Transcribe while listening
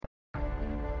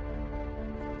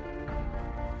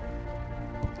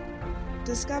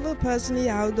Discover personally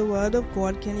how the Word of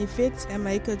God can effect and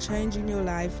make a change in your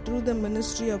life through the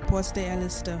ministry of Pastor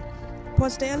Allistair.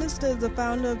 Pastor Allistair is the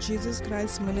founder of Jesus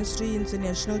Christ Ministry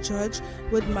International Church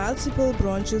with multiple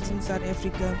branches in South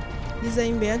Africa. He's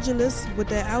an evangelist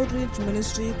with an outreach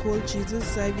ministry called Jesus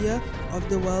Savior of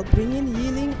the World, bringing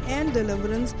healing and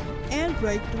deliverance and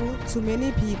breakthrough to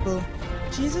many people.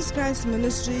 Jesus Christ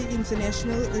Ministry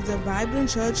International is a vibrant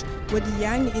church with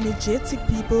young, energetic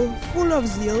people full of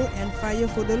zeal and fire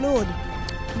for the Lord.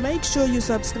 Make sure you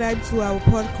subscribe to our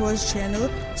podcast channel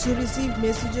to receive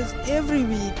messages every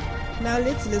week. Now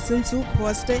let's listen to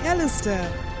Pastor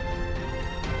Allistair.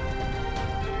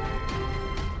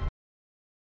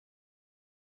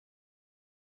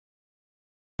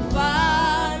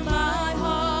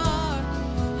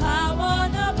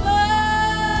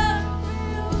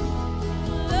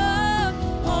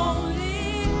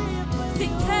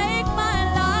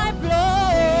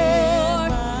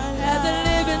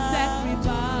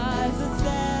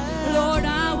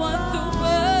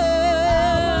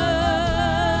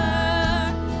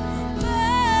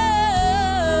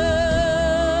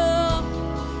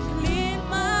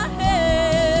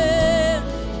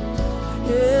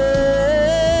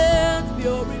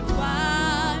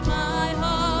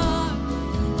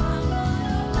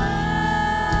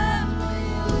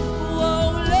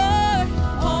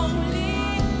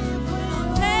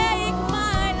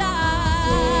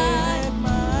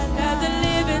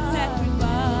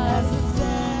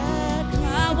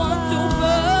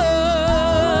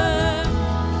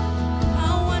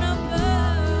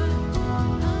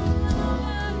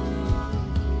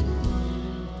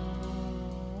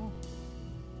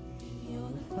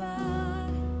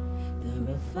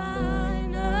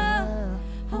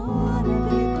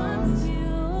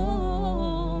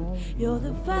 You're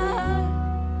the fire,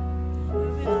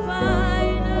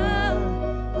 refiner.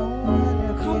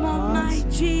 Come on, my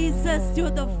Jesus, you're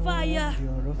the fire.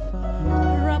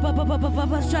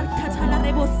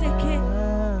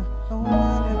 I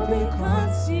wanna be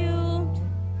consumed.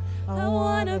 I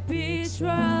wanna be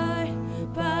tried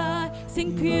by,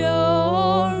 sing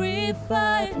purified.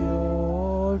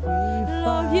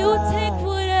 Lord, you take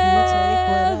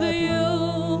whatever you.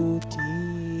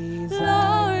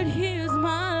 Lord, here's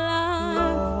my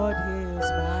life.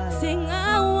 Sing,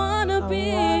 I wanna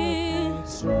be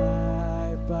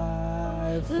tried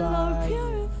by fire. Lord,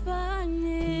 purify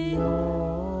me.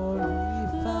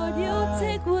 Lord, you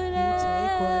take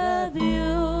whatever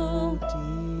you.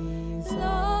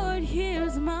 Lord,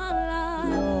 here's my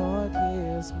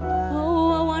life.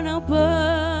 Oh, I wanna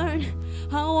burn.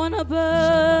 I wanna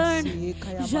burn.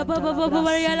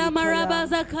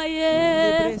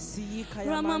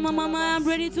 I'm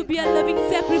ready to be a living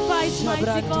sacrifice,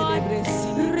 mighty God.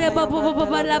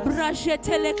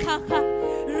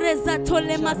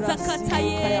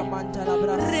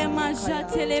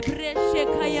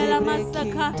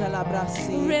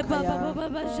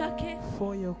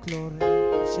 For your glory.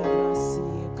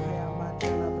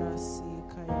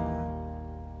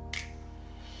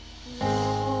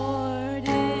 Lord,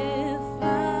 if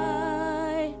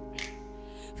I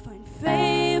find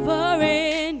favor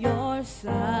in your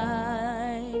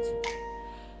sight,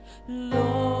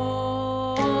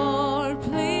 Lord,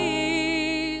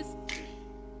 please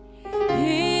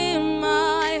hear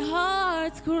my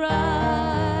heart's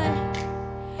cry.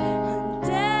 I'm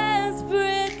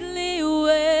desperately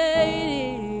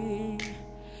waiting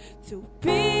to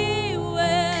be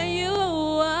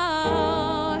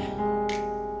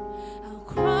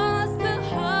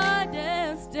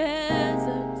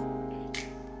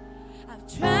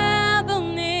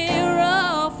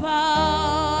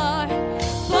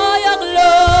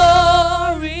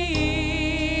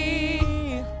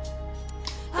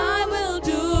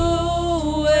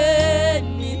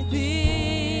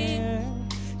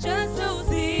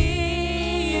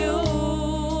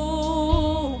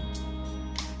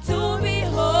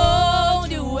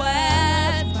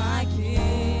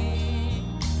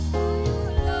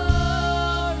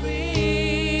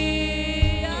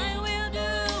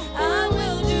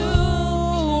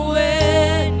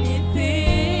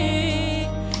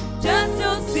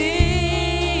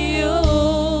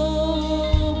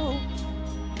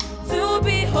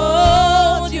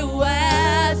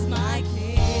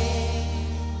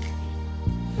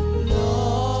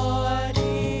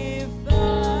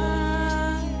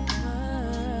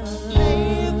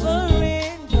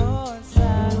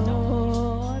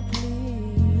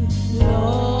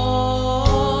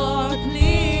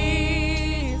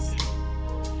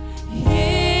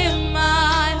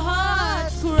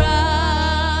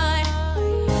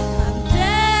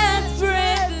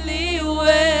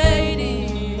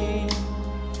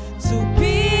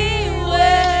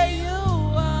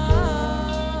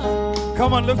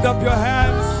Come on, lift up your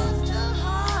hands.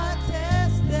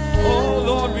 Oh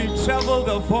Lord, we've traveled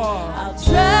afar. I'll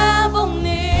travel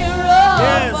near or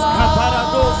Yes, far.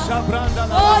 For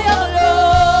your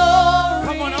glory.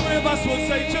 come on, how many of us will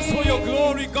say, just for your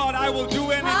glory, God, I will do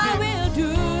I anything. will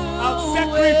do. I'll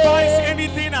sacrifice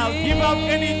anything. I'll give up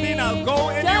anything. I'll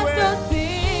go Just anywhere. to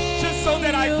see Just so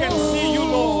that I can see you,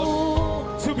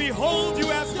 Lord. To behold you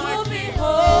as my to King.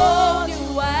 behold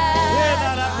you as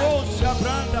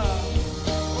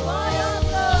for your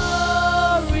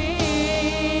glory.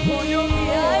 For your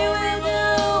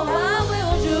I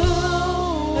will do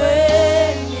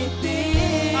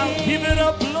anything. I'll give it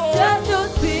up, Lord. Just to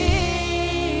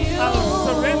see you. I'll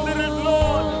surrender it,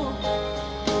 Lord.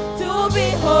 To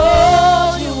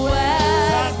behold you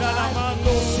as I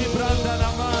will do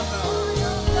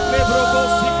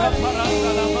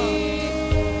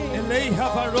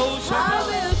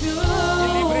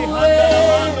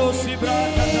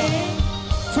anything.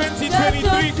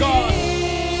 2023, God,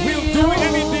 we'll do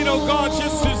anything, oh God,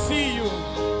 just to see you,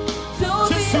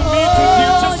 just to meet with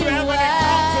you, just to have an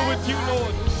encounter with you,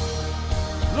 Lord.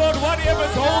 Lord,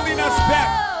 whatever's holding us back,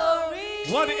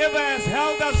 whatever has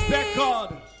held us back,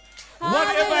 God,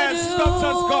 whatever has stopped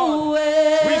us, God,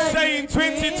 we say in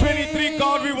 2023,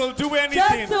 God, we will do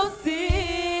anything.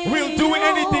 We'll do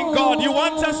anything, God. You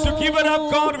want us to give it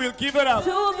up, God, we'll give it up.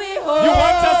 You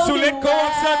want us to let go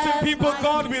of certain people,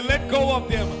 God, we'll let go of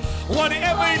them.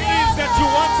 Whatever it is that you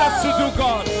want us to do,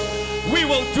 God, we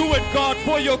will do it, God,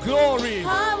 for your glory.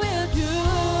 I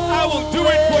will do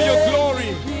it for your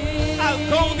glory. I'll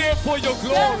go there for your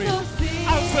glory.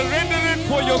 I'll surrender it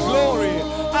for your glory.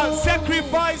 I'll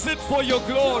sacrifice it for your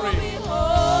glory.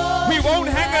 We won't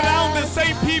hang around the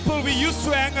same people we used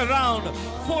to hang around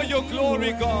for your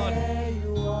glory, God.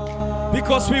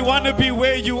 Because we want to be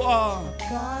where you are.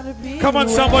 Come on,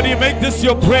 somebody, make this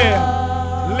your prayer.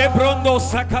 Lebrondo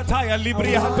sakataya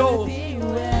libriado.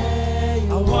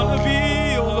 I want to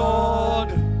be, oh Lord.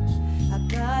 I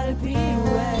gotta be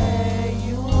where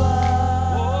you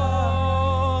are.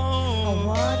 I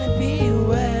wanna be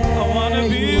where I want to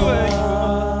be where you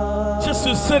are. Just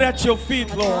to sit at your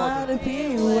feet, Lord. to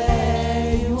be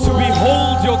where you To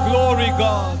behold your glory,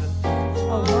 God.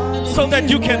 So that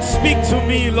you can speak to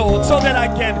me, Lord. So that I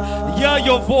can hear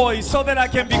your voice. So that I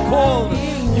can be called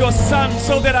your son.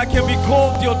 So that I can be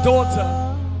called your daughter.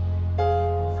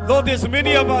 Lord, there's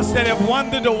many of us that have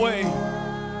wandered away.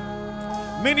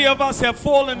 Many of us have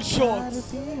fallen short.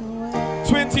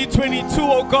 2022,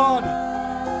 oh God,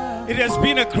 it has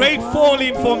been a great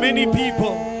falling for many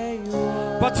people.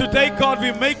 But today, God,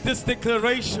 we make this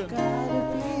declaration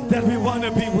that we want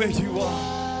to be where you are.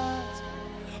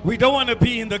 We don't want to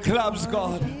be in the clubs,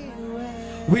 God.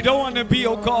 We don't want to be,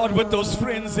 oh God, with those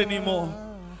friends anymore.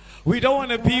 We don't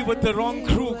want to be with the wrong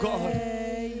crew, God.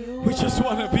 We just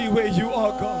want to be where you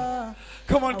are, God.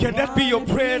 Come on, can that be your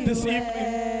prayer this evening?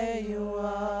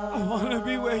 I want to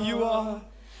be where you are.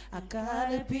 I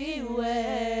gotta be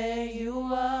where you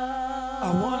are.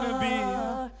 I want to be.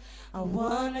 I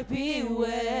wanna be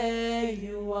where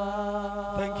you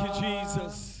are. Thank you,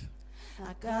 Jesus.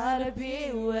 I gotta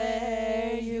be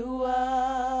where you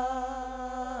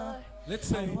are. Let's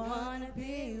say, I wanna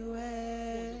be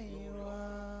where you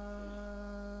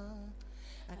are.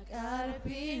 I gotta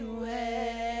be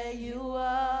where you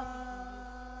are.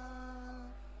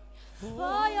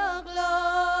 For your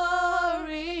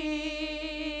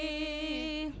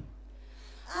glory,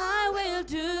 I will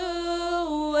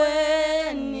do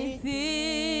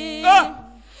anything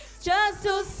just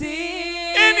to see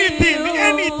anything.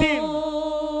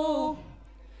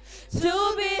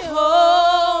 To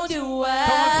behold you as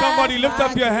Come on, somebody, lift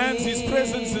up your hands. His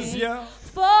presence is here.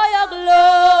 For your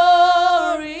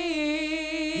glory,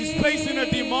 He's placing a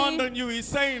demand on you. He's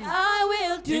saying, I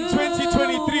will do in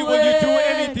 2023, will you do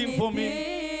anything for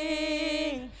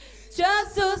me?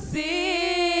 Just to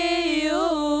see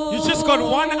you. You just got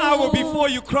 1 hour before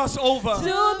you cross over.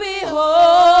 To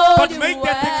behold But you make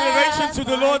that as declaration to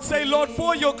the Lord. Say, Lord,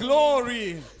 for your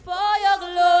glory. for your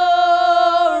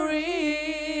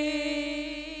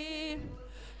glory,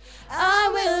 I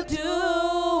will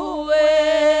do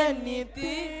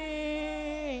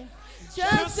anything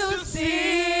just to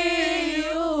see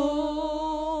you,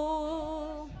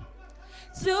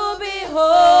 to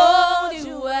behold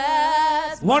you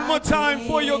as One more time,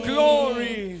 for your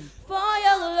glory. for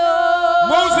your glory.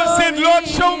 Moses said, Lord,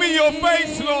 show me your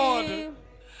face, Lord.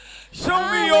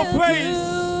 Show me your face.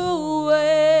 Do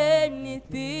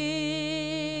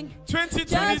anything.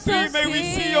 2023, may we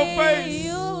see your face.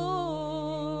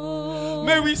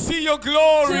 May we see your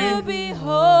glory. To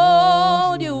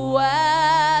behold you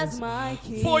as my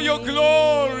King. For your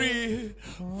glory.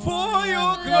 for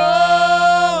your glory.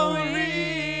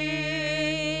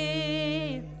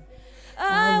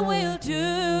 I will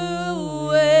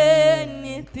do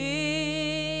anything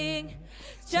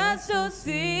just to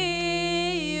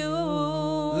see you,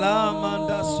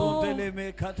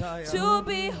 to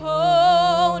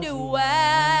behold you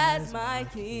as my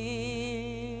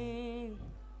King.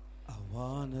 I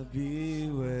wanna be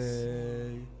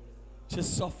where.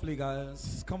 Just softly,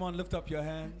 guys. Come on, lift up your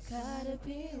hands. Gotta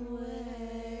be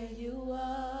where you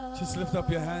are. Just lift up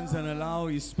your hands and allow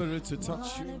His Spirit to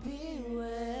touch you. Be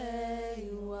where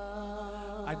you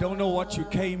are. I don't know what you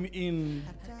came in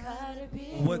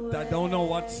with. I don't know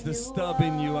what's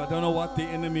disturbing you. I don't know what the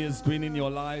enemy is doing in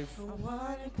your life.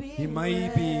 He may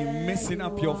be messing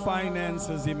up your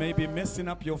finances. He may be messing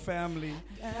up your family.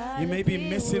 He may be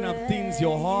messing up things.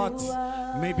 Your heart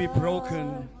may be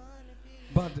broken.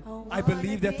 But I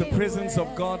believe that the presence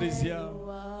of God is here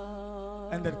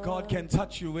and that God can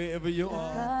touch you wherever you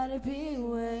are.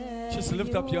 Just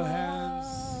lift up your hands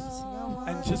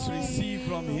and just receive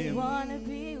from Him. I wanna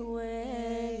be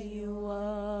where you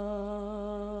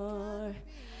are.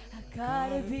 I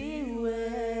gotta be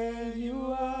where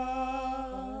you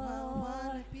are.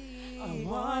 I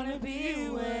wanna be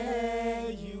where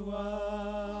you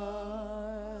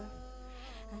are.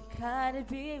 I gotta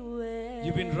be where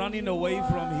You've been running away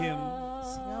from Him.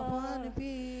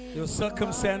 Your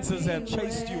circumstances have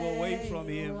chased you away from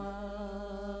Him.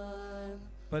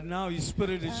 But now His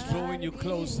Spirit is drawing you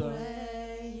closer.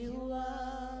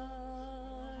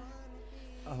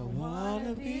 I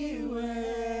wanna be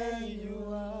where you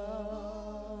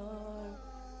are.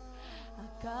 I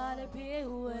gotta be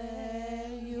where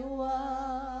you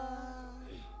are.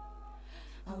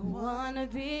 I wanna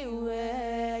be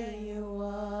where you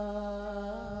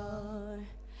are.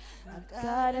 I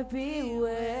gotta be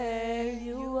where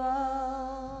you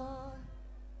are.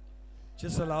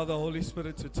 Just allow the Holy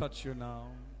Spirit to touch you now.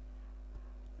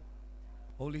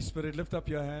 Holy Spirit, lift up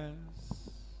your hands.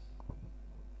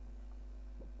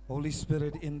 Holy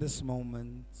Spirit, in this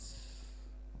moment,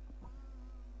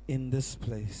 in this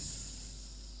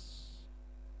place,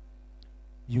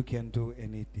 you can do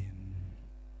anything.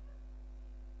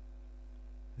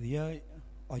 Here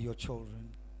are your children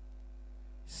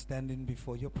standing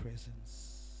before your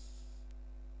presence.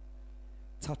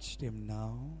 Touch them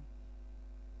now.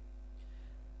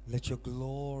 Let your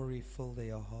glory fill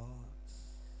their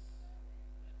hearts.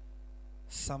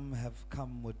 Some have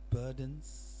come with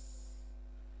burdens.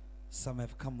 Some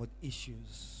have come with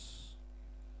issues.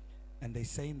 And they're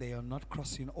saying they are not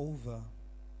crossing over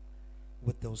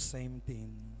with those same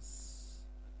things.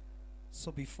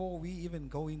 So before we even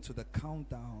go into the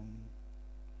countdown,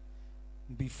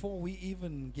 before we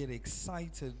even get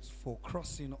excited for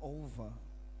crossing over,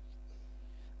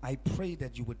 I pray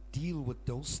that you would deal with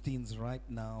those things right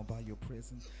now by your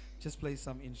presence. Just play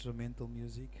some instrumental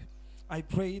music. I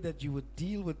pray that you would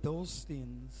deal with those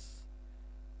things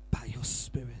by your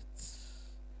Spirit.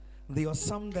 There are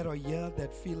some that are here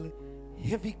that feel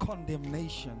heavy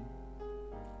condemnation.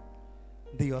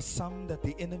 There are some that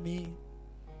the enemy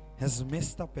has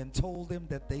messed up and told them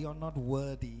that they are not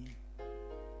worthy.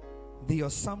 There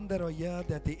are some that are here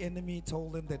that the enemy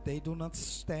told them that they do not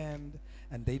stand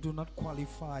and they do not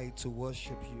qualify to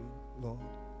worship you, Lord.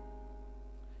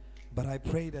 But I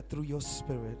pray that through your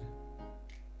Spirit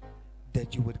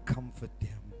that you would comfort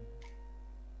them.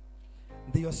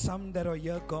 There are some that are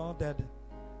here, God, that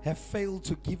have failed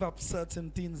to give up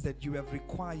certain things that you have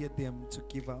required them to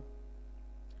give up.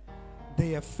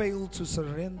 They have failed to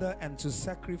surrender and to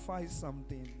sacrifice some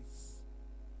things.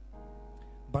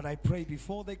 But I pray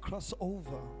before they cross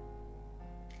over,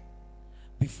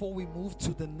 before we move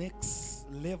to the next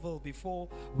level, before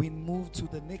we move to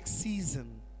the next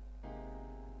season,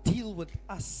 deal with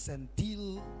us and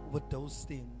deal with those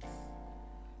things.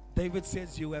 David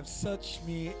says, you have searched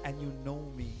me and you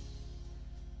know me.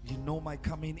 You know my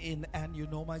coming in and you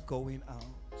know my going out.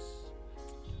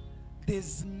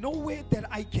 There's nowhere that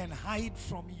I can hide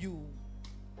from you.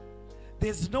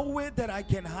 There's nowhere that I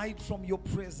can hide from your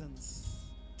presence.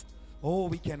 Oh,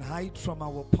 we can hide from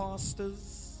our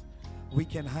pastors. We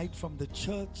can hide from the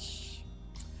church.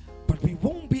 But we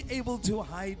won't be able to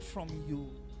hide from you.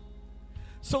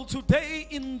 So today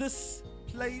in this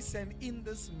place and in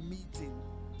this meeting,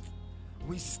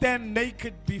 we stand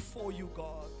naked before you,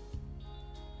 God.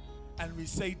 And we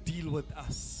say, deal with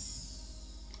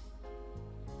us.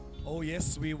 Oh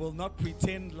yes, we will not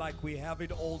pretend like we have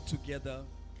it all together.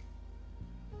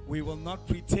 We will not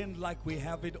pretend like we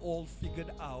have it all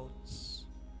figured out.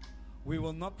 We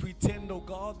will not pretend, oh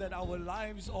God, that our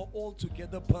lives are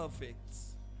altogether perfect.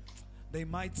 They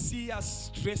might see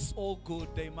us dressed all good.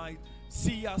 They might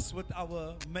see us with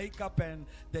our makeup and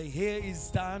the hair is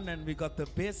done and we got the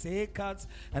best haircuts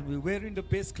and we're wearing the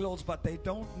best clothes, but they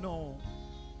don't know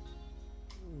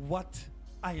what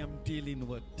I am dealing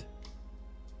with.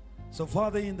 So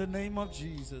Father, in the name of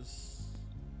Jesus,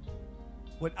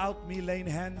 without me laying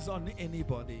hands on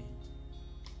anybody,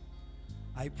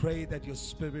 I pray that your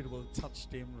Spirit will touch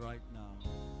them right now.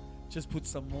 Just put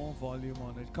some more volume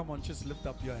on it. Come on, just lift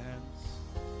up your hands.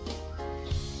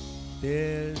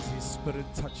 There's His Spirit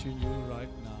touching you right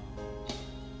now.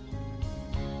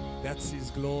 That's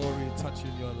His glory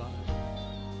touching your life.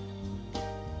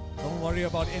 Don't worry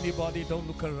about anybody. Don't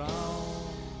look around.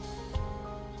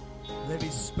 Let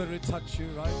His Spirit touch you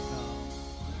right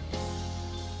now.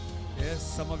 Yes,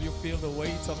 some of you feel the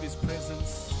weight of His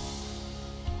presence,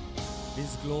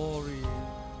 His glory.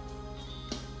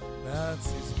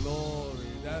 That's His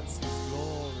glory. That's His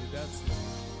glory. That's His.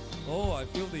 Oh, I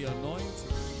feel the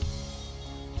anointing.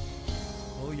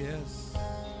 Oh, yes.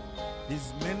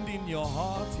 He's mending your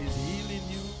heart. He's healing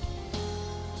you.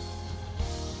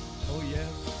 Oh,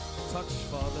 yes. Touch,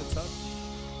 Father, touch.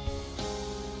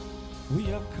 We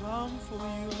have come for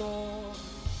you, Lord.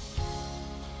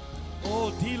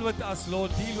 Oh, deal with us,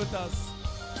 Lord. Deal with us.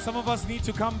 Some of us need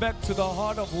to come back to the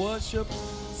heart of worship.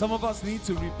 Some of us need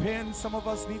to repent. Some of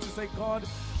us need to say, God,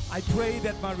 I pray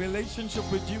that my relationship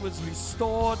with you is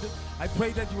restored. I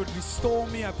pray that you would restore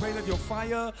me. I pray that your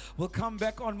fire will come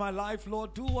back on my life,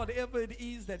 Lord. Do whatever it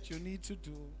is that you need to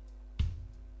do.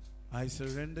 I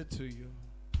surrender to you.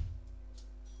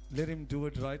 Let Him do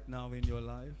it right now in your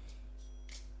life.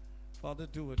 Father,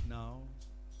 do it now.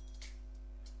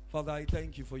 Father, I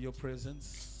thank you for your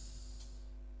presence.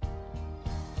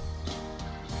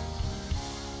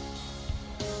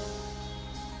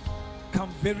 Come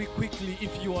very quickly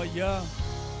if you are here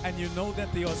and you know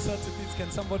that there are certain things. Can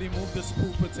somebody move this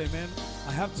pulpit? Amen.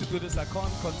 I have to do this. I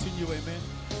can't continue. Amen.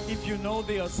 If you know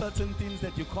there are certain things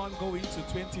that you can't go into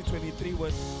 2023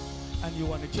 with, and you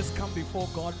want to just come before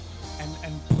God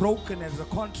and broken as a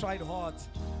contrite heart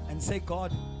and say,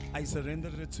 God, I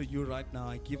surrender it to you right now.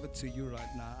 I give it to you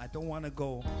right now. I don't want to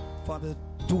go. Father,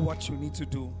 do what you need to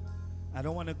do. I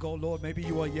don't want to go, Lord. Maybe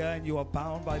you are here and you are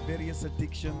bound by various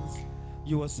addictions.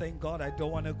 You are saying, God, I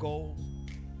don't want to go.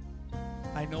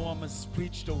 I know I must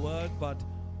preach the word, but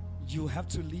you have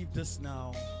to leave this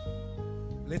now.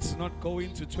 Let's not go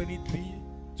into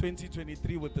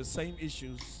 2023 with the same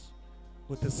issues,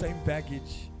 with the same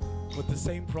baggage, with the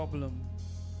same problem.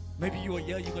 Maybe you are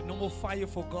here, you got no more fire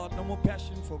for God, no more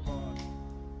passion for God.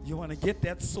 You want to get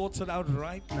that sorted out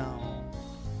right now.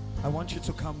 I want you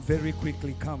to come very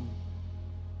quickly. Come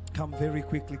very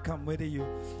quickly. Come, whether you're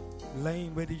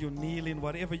laying, whether you're kneeling,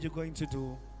 whatever you're going to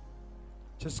do,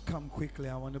 just come quickly.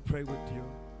 I want to pray with you.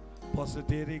 Pastor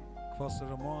Derek, Pastor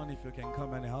Ramon, if you can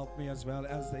come and help me as well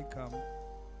as they come.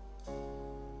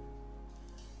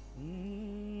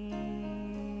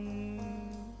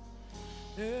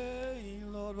 Hey,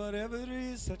 Lord, whatever it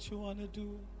is that you want to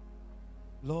do,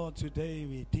 Lord, today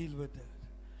we deal with it.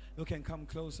 You can come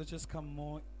closer. Just come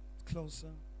more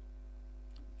closer.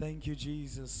 Thank you,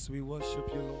 Jesus. We worship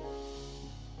you, Lord.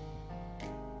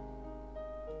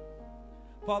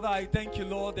 Father, I thank you,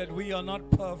 Lord, that we are not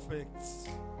perfect.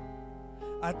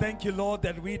 I thank you, Lord,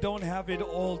 that we don't have it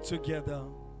all together.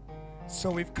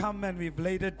 So we've come and we've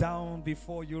laid it down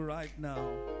before you right now.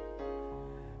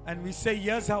 And we say,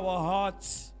 yes, our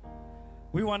hearts.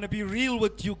 We want to be real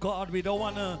with you, God. We don't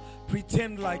want to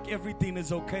pretend like everything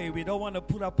is okay. We don't want to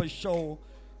put up a show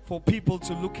for people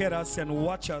to look at us and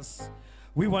watch us.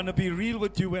 We want to be real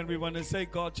with you, and we want to say,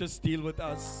 God, just deal with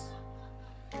us.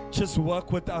 Just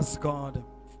work with us, God.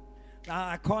 Now,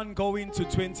 I can't go into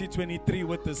 2023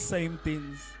 with the same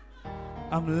things.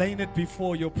 I'm laying it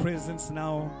before your presence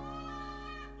now.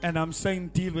 And I'm saying,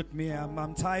 deal with me.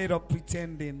 I'm tired of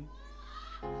pretending.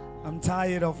 I'm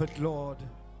tired of it, Lord.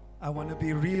 I want to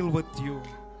be real with you.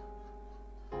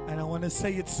 And I want to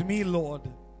say, it's me, Lord.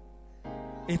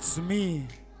 It's me.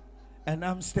 And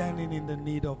I'm standing in the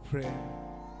need of prayer.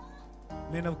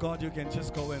 Men of God, you can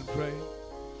just go and pray.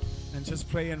 And just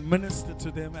pray and minister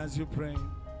to them as you pray.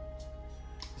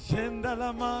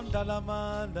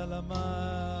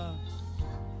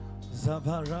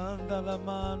 Zabaranda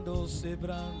lamando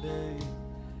sebrande,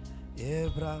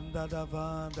 ebranda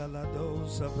davanda la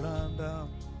dosa branda,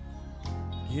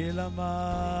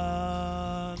 gilaman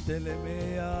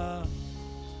telemea,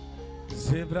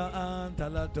 zebra anta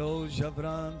la doja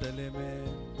branda leme.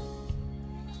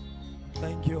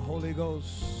 Thank you, Holy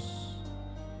Ghost.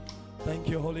 Thank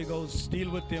you, Holy Ghost. Deal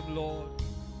with them, Lord.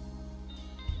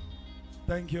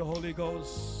 Thank you, Holy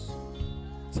Ghost.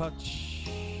 Touch.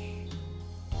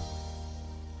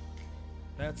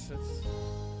 That's it.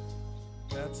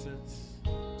 That's it.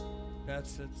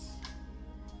 That's it.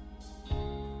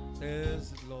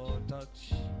 There's it, Lord.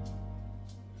 Touch.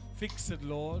 Fix it,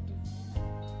 Lord.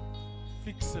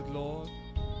 Fix it, Lord.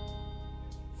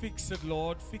 Fix it,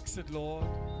 Lord. Fix it, Lord.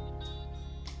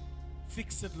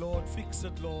 Fix it, Lord. Fix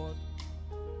it, Lord.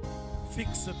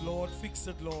 Fix it, Lord. Fix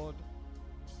it, Lord.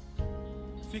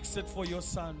 Fix it for your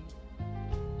son.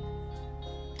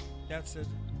 That's it.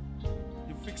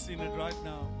 You're fixing it right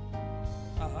now.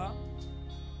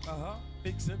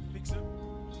 Fix it, fix it.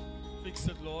 Fix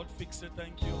it, Lord. Fix it.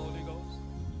 Thank you, Holy Ghost.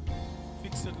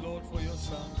 Fix it, Lord, for your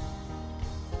son.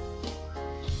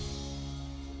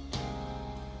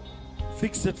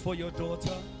 Fix it for your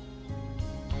daughter.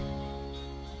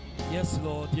 Yes,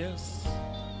 Lord. Yes.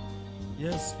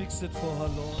 Yes, fix it for her,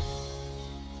 Lord.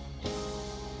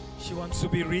 She wants to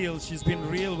be real. She's been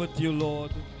real with you,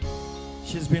 Lord.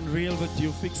 She's been real with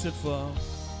you. Fix it for her.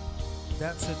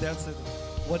 That's it, that's it.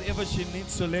 Whatever she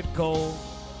needs to let go,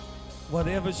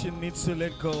 whatever she needs to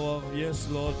let go of, yes,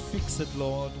 Lord, fix it,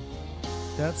 Lord.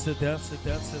 That's it, that's it,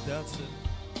 that's it, that's it.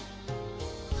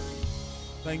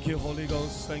 Thank you, Holy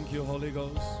Ghost. Thank you, Holy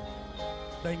Ghost.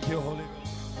 Thank you, Holy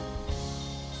Ghost.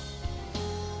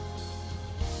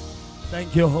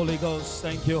 Thank you, Holy Ghost.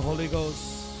 Thank you, Holy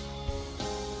Ghost.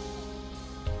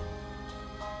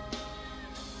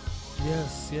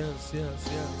 Yes, yes, yes,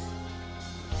 yes.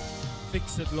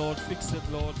 Fix it, Lord. Fix it,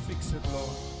 Lord. Fix it,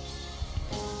 Lord.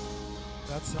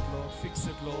 That's it, Lord. Fix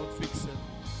it, Lord. Fix it.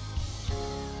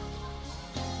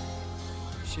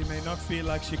 She may not feel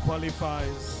like she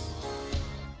qualifies,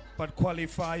 but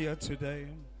qualify her today.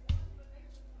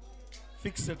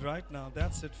 Fix it right now.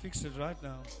 That's it. Fix it right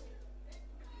now.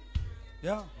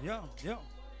 Yeah, yeah, yeah.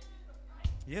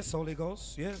 Yes, Holy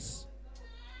Ghost. Yes.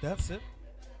 That's it.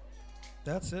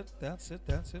 That's it. That's it.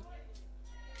 That's it.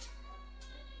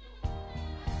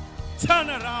 Turn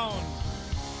around.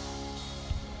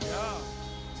 Yeah.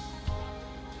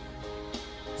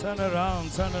 Turn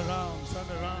around. Turn around. Turn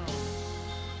around.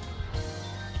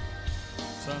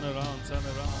 Turn around. Turn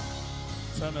around.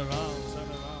 Turn around. Turn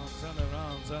around. Turn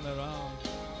around. Turn around.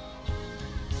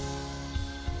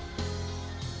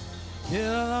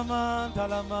 Kiralaman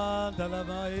talaman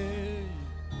talamai.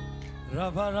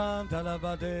 Ravaran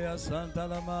talabadea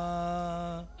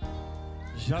santalama.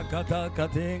 Jakata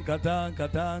katin katan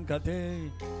katan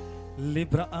kate.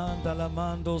 Libra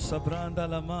andalamando sabranda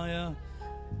lamaya.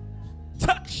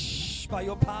 Touch by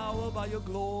your power, by your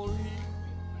glory.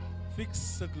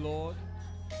 Fix it, Lord.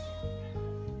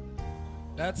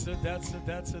 That's it, that's it,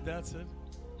 that's it, that's it.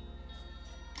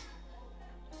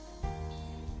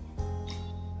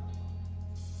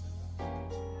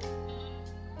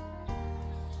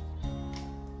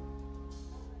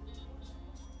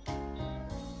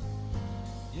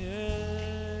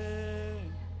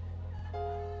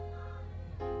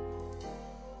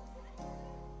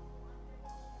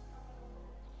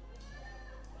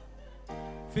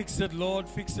 Fix it, Lord.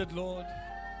 Fix it, Lord.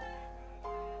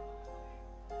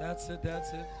 That's it,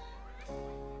 that's it.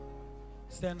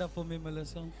 Stand up for me,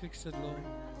 Melissa. Fix it, Lord.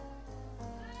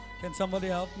 Can somebody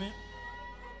help me?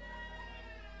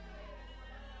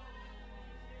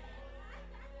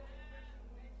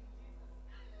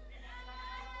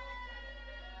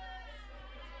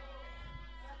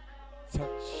 Touch.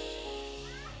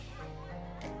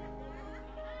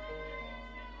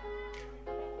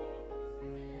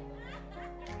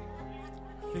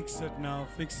 Fix it now,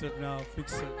 fix it now,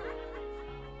 fix it.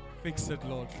 Fix it,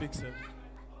 Lord, fix it.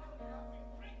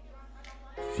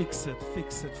 Fix it,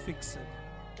 fix it, fix it.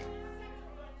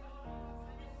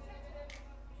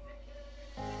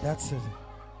 That's it.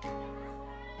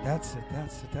 That's it,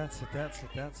 that's it, that's it, that's it,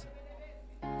 that's it.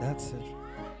 That's it.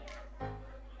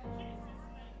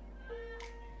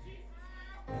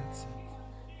 That's it.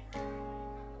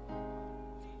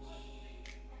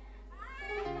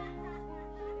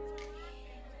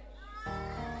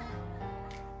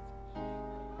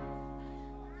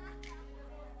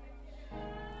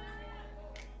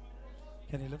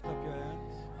 Can you lift up your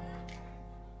hands?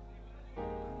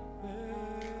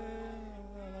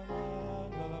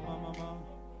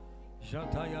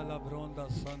 Jataya la bronda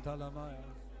Santa Lamaya.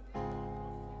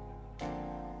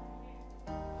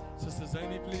 Sister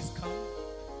Zaini, please come.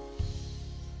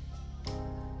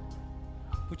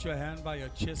 Put your hand by your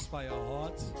chest, by your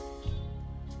heart.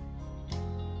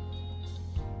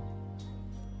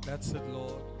 That's it,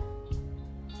 Lord.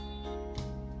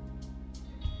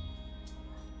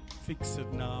 Fix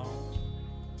it now.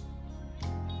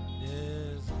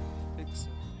 Yes, fix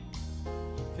it.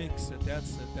 Fix it.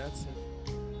 That's it. That's it.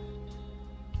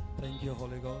 Thank you,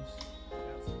 Holy Ghost.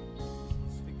 That's it.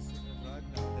 He's fixing it right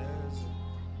now. There's it.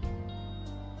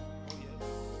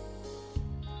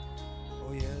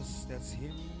 That's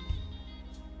him.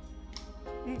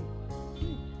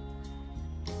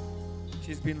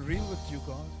 She's been real with you,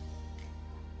 God.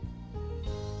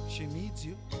 She needs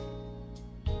you.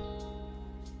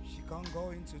 She can't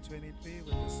go into 23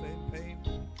 with the same pain.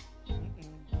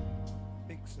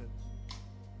 Fix it.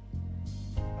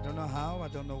 I don't know how, I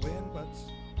don't know when,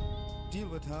 but deal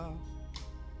with her.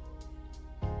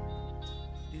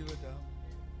 Deal with her.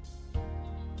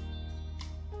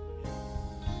 Yes,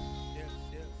 yes,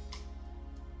 yes.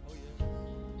 Oh yes.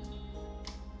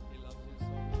 He loves you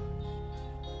so much.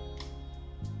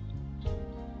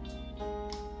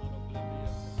 Not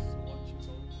oblivious to what you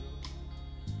go through.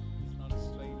 He's not a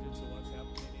stranger to what's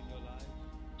happening in your life.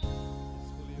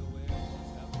 He's fully aware of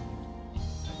what's happening.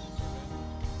 And he's ready.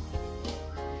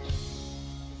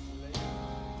 Just lay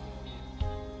it before him.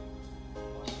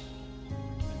 Watch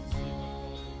and see what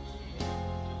God will do.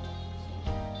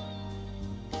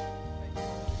 Thank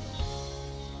you, Holy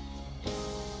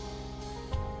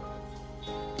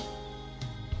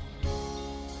He's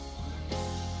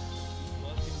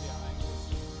working behind the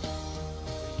scenes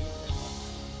where you cannot see. He's softening your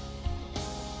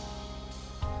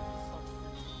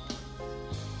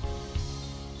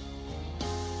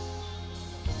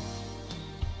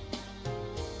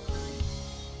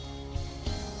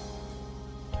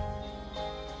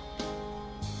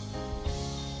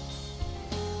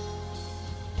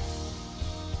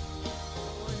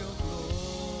For your glory.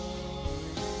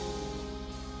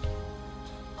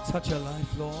 Touch your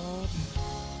life, Lord.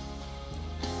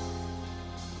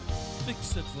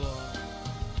 Fix it, Lord.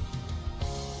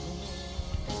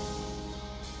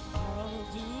 I'll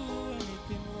do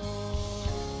anything, Lord.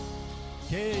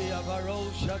 Que avaro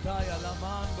shataya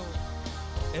lamando.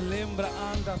 Elembra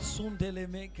anda sundele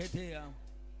meketea.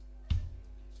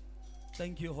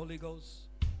 Thank you, Holy Ghost.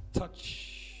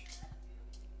 Touch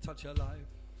your life.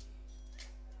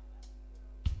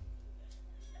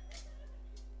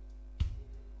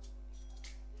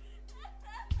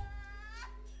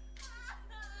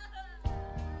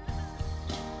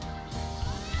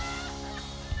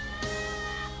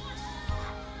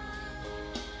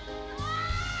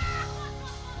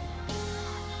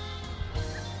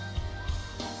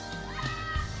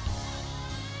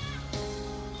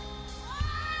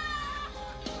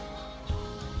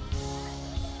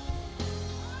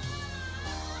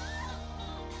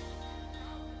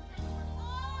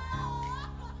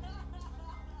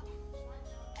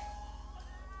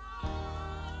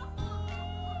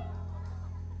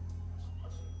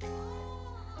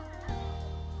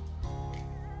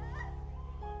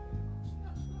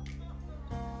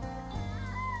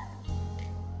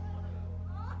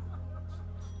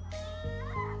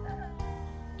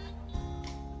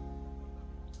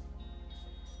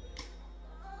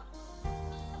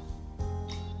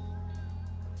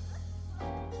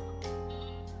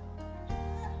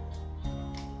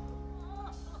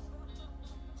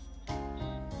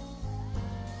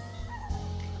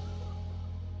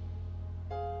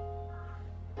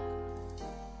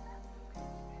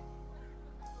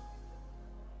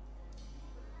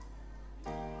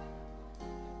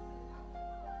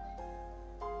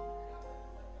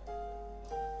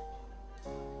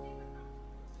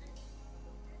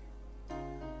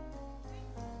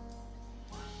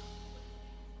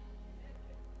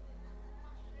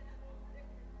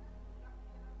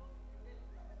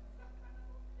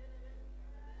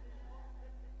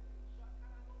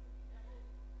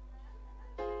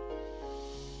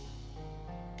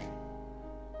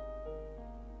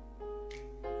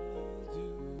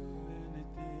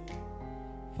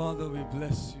 Father, we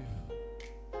bless you.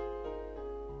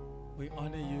 We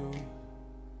honor you.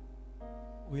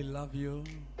 We love you.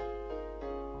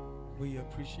 We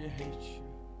appreciate you.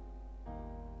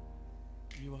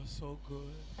 You are so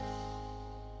good.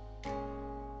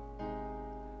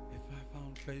 If I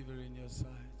found favor in your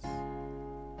sight.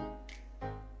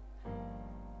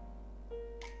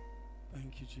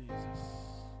 Thank you, Jesus.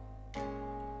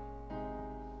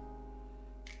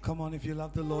 Come on, if you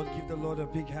love the Lord, give the Lord a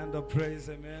big hand of praise.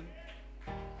 Amen.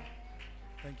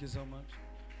 Thank you so much.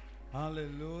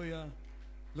 Hallelujah.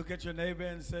 Look at your neighbor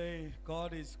and say,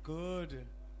 God is good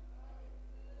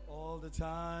all the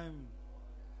time.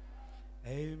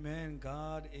 Amen.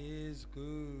 God is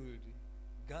good.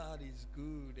 God is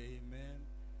good. Amen.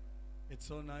 It's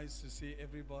so nice to see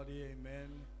everybody. Amen.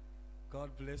 God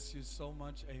bless you so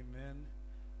much. Amen.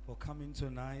 For coming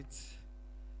tonight.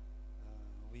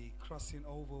 We crossing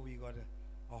over. We got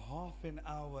a half an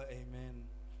hour. Amen.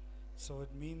 So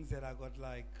it means that I got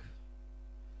like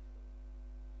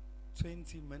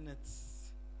 20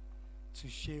 minutes to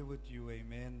share with you.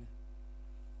 Amen.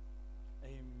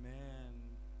 Amen.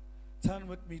 Turn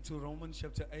with me to Romans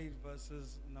chapter 8,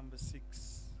 verses number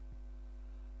 6.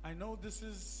 I know this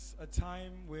is a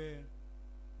time where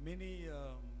many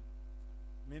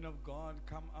men of God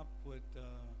come up with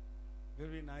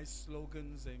very nice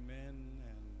slogans, amen,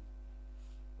 and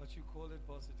what you call it,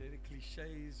 Pastor Derek,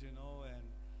 cliches, and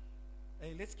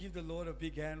hey, let's give the Lord a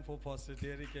big hand for Pastor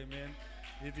Derek, amen.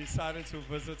 He decided to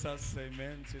visit us,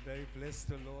 amen, today. Bless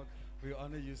the Lord. We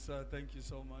honor you, sir. Thank you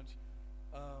so much.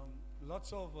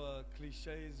 Lots of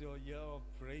cliches, your year of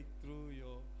breakthrough,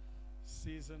 your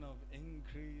season of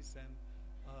increase, and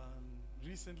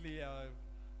recently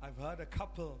I've heard a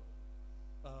couple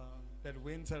that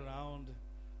went around.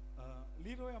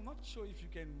 Leroy, I'm not sure if you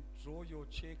can draw your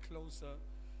chair closer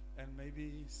and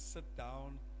maybe sit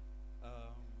down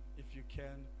if you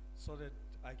can, so that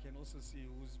I can also see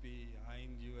who's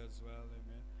behind you as well,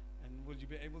 amen. And will you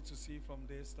be able to see from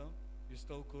there still? You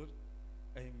still good?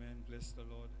 Amen. Bless the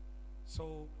Lord.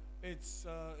 So it's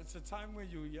a time where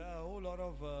you hear a whole lot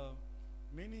of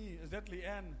many. Is that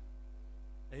Leanne?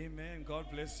 Amen. God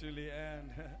bless you, Leanne.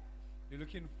 You're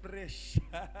looking fresh.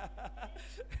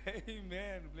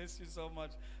 Amen. Bless you so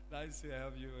much. Nice to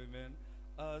have you.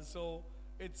 Amen. So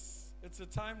it's a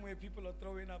time where people are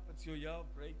throwing up. It's your year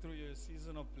of breakthrough, your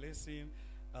season of blessing.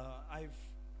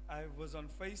 I was on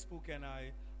Facebook and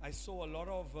I saw a lot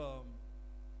of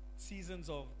seasons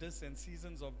of this and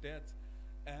seasons of that.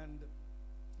 And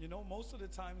most of the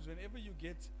times whenever you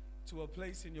get to a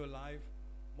place in your life,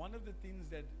 one of the things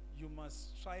that you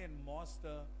must try and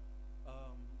master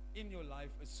in your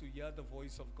life is to hear the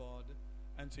voice of God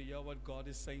and to hear what God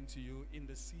is saying to you in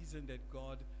the season that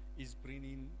God is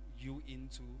bringing you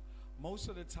into. Most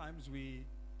of the times we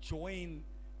join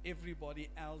everybody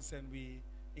else and we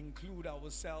include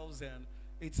ourselves, and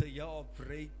it's a year of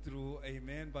breakthrough,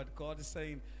 amen. But God is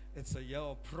saying it's a year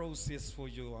of process for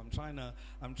you. I'm trying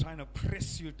to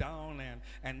press you down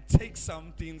and take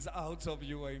some things out of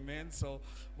you, amen. So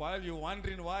while you're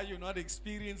wondering why you're not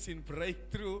experiencing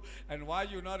breakthrough and why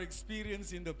you're not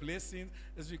experiencing the blessings,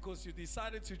 is because you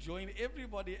decided to join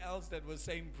everybody else that was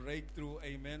saying breakthrough,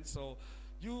 amen. So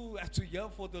you have to hear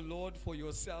for the Lord for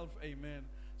yourself, amen.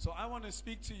 So I want to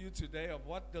speak to you today of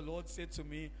what the Lord said to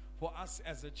me for us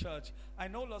as a church. I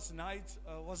know last night,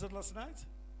 was it last night?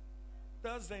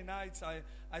 Thursday night,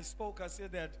 I spoke. I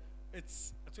said that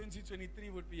it's 2023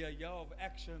 would be a year of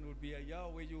action, would be a year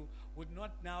where you would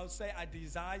not now say, I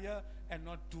desire and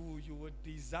not do. You would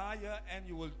desire and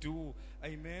you will do.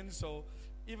 Amen. So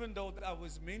even though I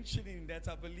was mentioning that,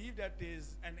 I believe that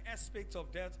there's an aspect of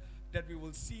that we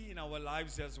will see in our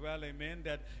lives as well, amen,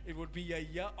 that it would be a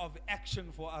year of action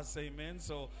for us, amen.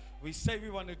 So we say we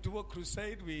want to do a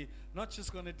crusade. We're not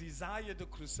just going to desire the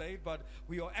crusade, but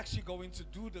we are actually going to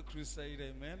do the crusade,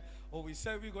 amen. Or we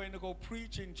say we're going to go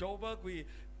preach in Joburg. We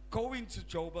go into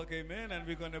Joburg, amen, and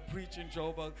we're going to preach in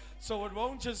Joburg. So it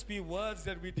won't just be words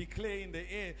that we declare in the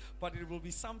air, but it will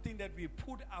be something that we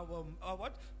put our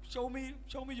what? Show me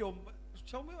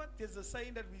what? There's a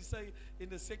saying that we say in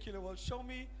the secular world, show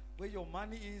me where your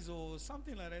money is, or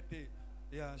something like that.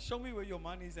 Yeah, show me where your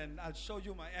money is and I'll show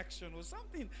you my action, or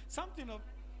something of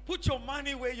put your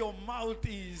money where your mouth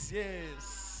is.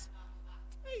 Yes.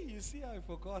 Hey, you see, I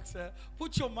forgot.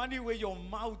 Put your money where your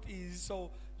mouth is. So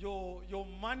your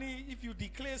money, if you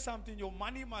declare something, your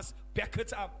money must back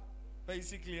it up,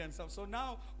 basically, and stuff. So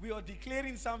now we are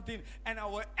declaring something and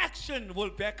our action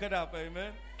will back it up.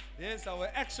 Amen. Yes, our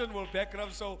action will back it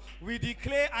up. So we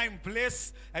declare, I'm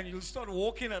blessed, and you'll start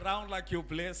walking around like you're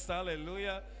blessed.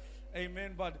 Hallelujah.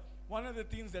 Amen. But one of the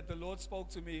things that the Lord spoke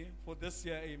to me for this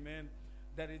year, amen,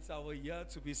 that it's our year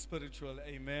to be spiritual.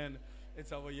 Amen.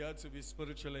 It's our year to be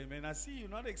spiritual. Amen. I see you're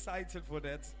not excited for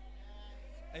that.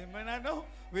 Amen. I know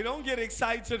we don't get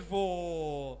excited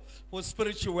for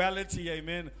spirituality.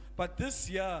 Amen. But this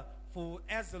year,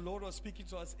 as the Lord was speaking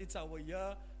to us, it's our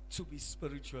year to be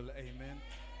spiritual. Amen.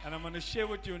 And I'm going to share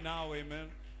with you now, amen,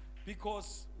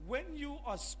 because when you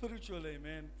are spiritual,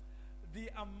 amen, the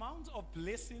amount of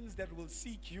blessings that will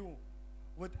seek you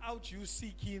without you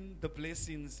seeking the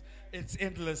blessings, it's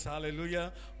endless.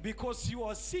 Hallelujah. Because you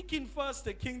are seeking first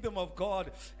the kingdom of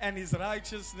God and his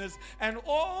righteousness, and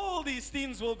all these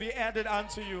things will be added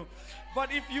unto you.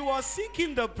 But if you are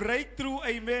seeking the breakthrough,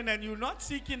 amen, and you're not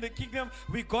seeking the kingdom,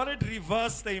 we got it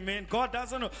reversed, amen. God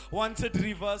doesn't want it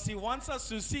reversed. He wants us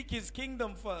to seek his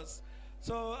kingdom first.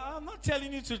 So I'm not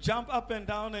telling you to jump up and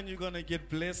down and you're going to get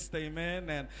blessed,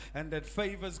 amen, and that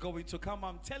favor is going to come.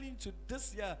 I'm telling you, to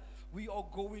this year, we are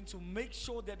going to make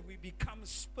sure that we become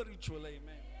spiritual,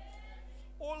 amen.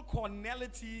 All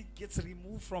carnality gets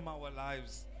removed from our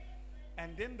lives.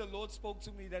 And then the Lord spoke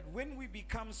to me that when we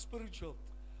become spiritual,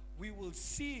 we will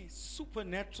see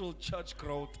supernatural church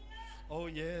growth. Oh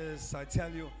yes, I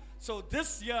tell you. So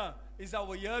this year is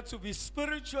our year to be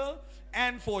spiritual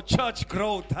and for church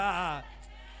growth. I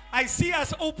see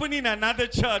us opening another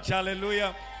church.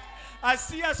 Hallelujah. I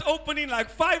see us opening like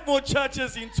 5 more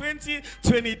churches in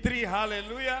 2023.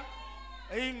 Hallelujah.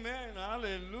 Amen.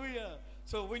 Hallelujah.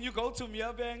 So when you go to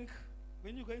Merebank,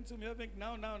 when you're going to Merebank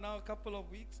now, a couple of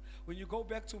weeks, when you go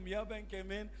back to Merebank,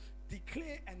 amen,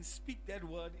 declare and speak that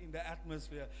word in the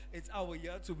atmosphere. It's our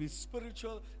year to be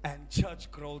spiritual and church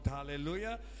growth.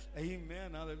 Hallelujah.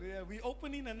 Amen. Hallelujah. We're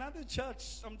opening another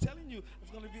church. I'm telling you,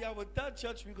 it's going to be our 3rd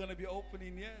church we're going to be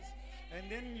opening, yes. And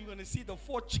then you're going to see the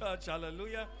 4th church.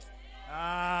 Hallelujah.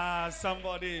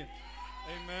 Somebody.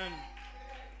 Amen.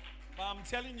 But I'm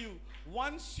telling you,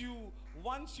 once you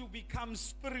become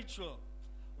spiritual,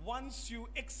 once you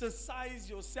exercise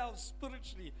yourself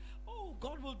spiritually, oh,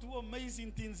 God will do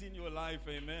amazing things in your life.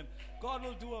 Amen. God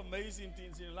will do amazing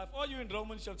things in your life. Are you in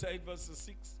Romans chapter 8 verses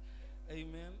 6?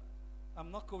 Amen.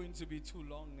 I'm not going to be too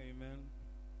long. Amen.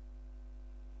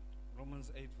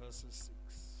 Romans 8 verses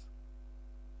 6.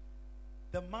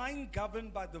 The mind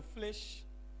governed by the flesh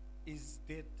is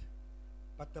dead,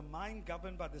 but the mind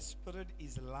governed by the Spirit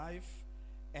is life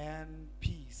and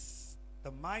peace. The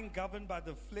mind governed by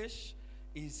the flesh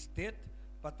is dead,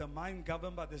 but the mind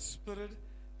governed by the Spirit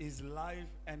is life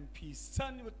and peace.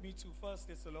 Turn with me to 1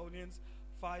 Thessalonians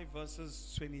 5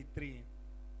 verses 23.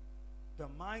 The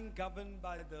mind governed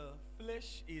by the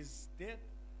flesh is dead,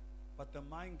 but the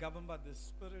mind governed by the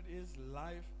Spirit is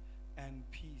life and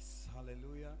peace.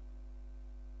 Hallelujah.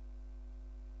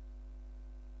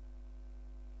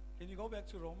 Can you go back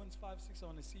to Romans 5:6? I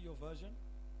want to see your version.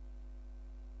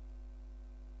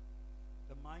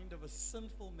 The mind of a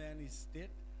sinful man is dead,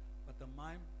 but the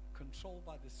mind controlled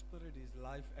by the Spirit is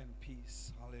life and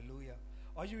peace. Hallelujah.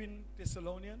 Are you in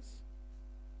Thessalonians?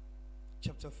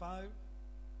 Chapter 5,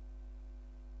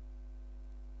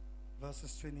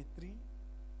 verses 23.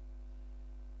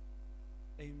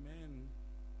 Amen.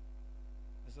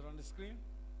 Is it on the screen?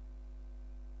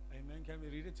 Amen. Can we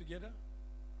read it together?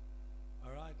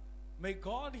 All right. May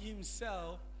God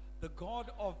himself, the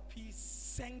God of peace,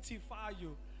 sanctify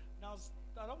you. Now,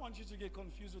 I don't want you to get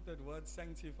confused with that word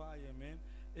sanctify, amen.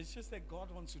 It's just that God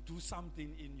wants to do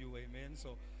something in you, amen.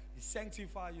 So, he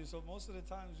sanctify you. So, most of the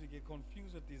times we get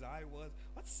confused with these high words.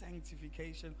 What's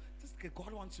sanctification? Just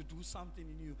God wants to do something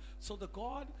in you. So,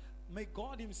 may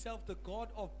God himself, the God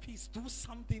of peace, do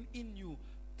something in you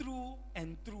through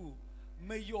and through.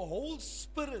 May your whole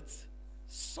spirit,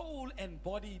 soul and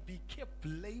body be kept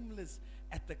blameless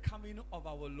at the coming of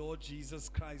our Lord Jesus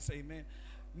Christ. Amen.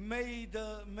 May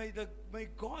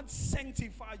God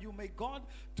sanctify you. May God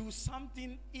do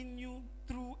something in you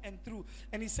through and through.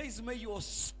 And he says, may your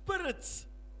spirit,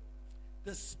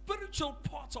 the spiritual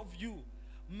part of you,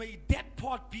 may that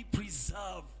part be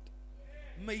preserved.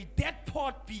 May that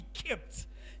part be kept.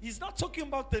 He's not talking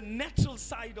about the natural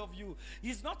side of you.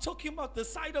 He's not talking about the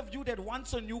side of you that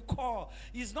wants a new car.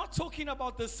 He's not talking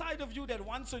about the side of you that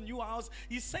wants a new house.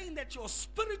 He's saying that your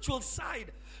spiritual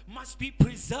side must be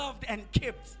preserved and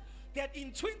kept. That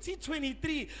in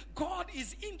 2023, God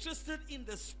is interested in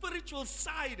the spiritual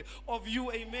side of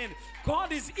you, amen.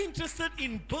 God is interested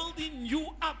in building you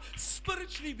up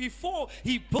spiritually before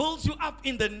he builds you up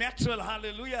in the natural,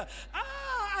 hallelujah.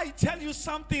 I tell you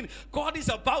something, God is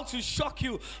about to shock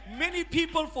you. Many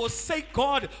people forsake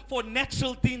God for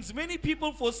natural things. Many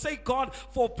people forsake God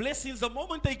for blessings. The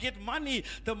moment they get money,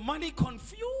 the money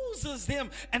confuses them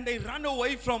and they run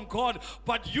away from God.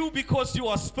 But you, because you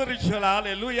are spiritual,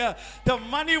 hallelujah, the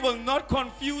money will not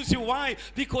confuse you. Why?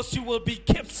 Because you will be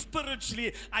kept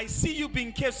spiritually. I see you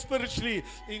being kept spiritually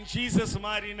in Jesus'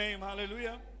 mighty name,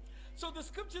 hallelujah. So the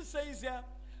scripture says here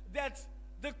that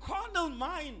the carnal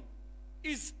mind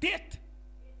is dead.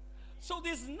 So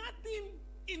there's nothing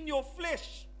in your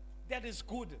flesh that is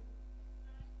good.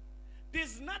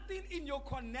 There's nothing in your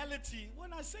carnality.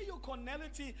 When I say your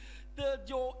carnality,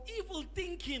 your evil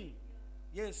thinking,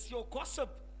 yes, your gossip,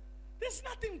 there's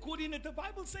nothing good in it. The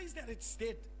Bible says that it's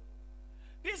dead.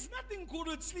 There's nothing good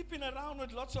with sleeping around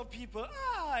with lots of people.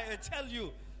 I tell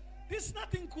you, there's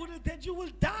nothing good with that. You will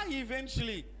die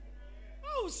eventually.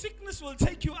 Oh, sickness will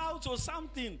take you out or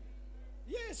something.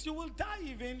 Yes, you will die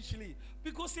eventually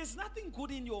because there's nothing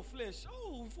good in your flesh.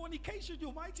 Oh, fornication,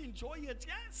 you might enjoy it,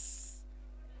 yes.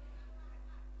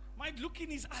 Might look in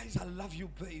his eyes, I love you,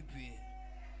 baby.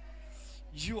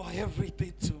 You are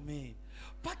everything to me.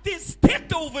 But there's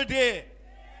death over there.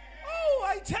 Oh,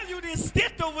 I tell you, there's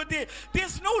death over there.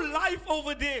 There's no life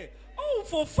over there. Oh,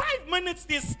 for 5 minutes,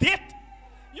 there's death.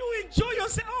 You enjoy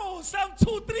yourself. Oh, some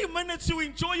 2-3 minutes you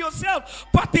enjoy yourself.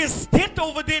 But there's death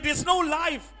over there. There's no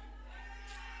life.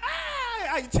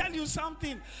 I tell you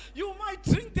something. You might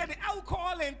drink that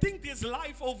alcohol and think there's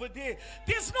life over there.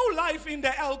 There's no life in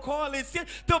the alcohol. It's dead.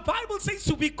 The Bible says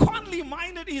to be carnally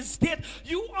minded is dead.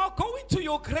 You are going to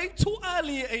your grave too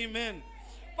early. Amen.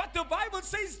 But the Bible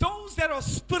says those that are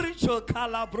spiritual,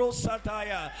 those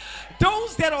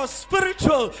that are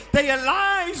spiritual, their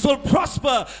lives will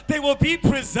prosper. They will be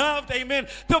preserved. Amen.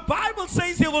 The Bible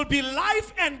says there will be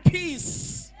life and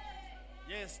peace.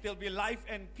 Yes, there'll be life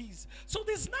and peace. So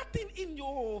there's nothing in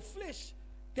your flesh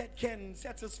that can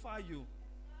satisfy you.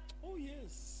 Oh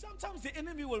yes. Sometimes the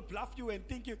enemy will bluff you and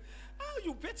think you're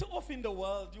better off in the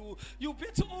world. You're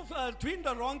better off doing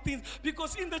the wrong things.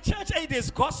 Because in the church, there's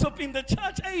gossip. In the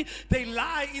church, they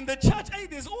lie. In the church,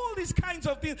 there's all these kinds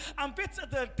of things. I'm better.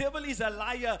 The devil is a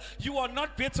liar. You are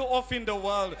not better off in the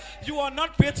world. You are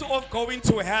not better off going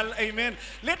to hell. Amen.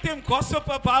 Let them gossip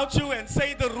about you and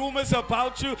say the rumors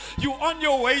about you. You're on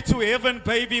your way to heaven,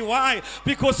 baby. Why?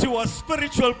 Because you are a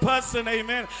spiritual person.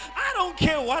 Amen. I don't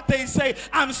care what they say.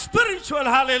 I'm spiritual.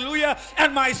 Hallelujah.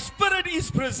 And my spirit is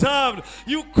preserved.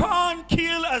 You can't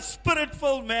kill a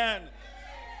spirit-filled man.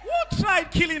 Who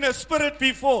tried killing a spirit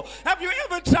before? Have you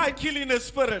ever tried killing a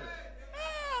spirit?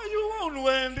 You won't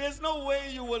win. There's no way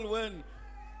you will win.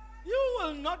 You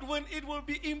will not win. It will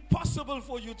be impossible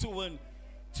for you to win.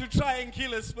 To try and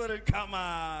kill a spirit. Come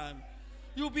on.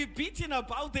 You'll be beating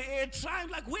about the air, trying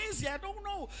like, where is he? I don't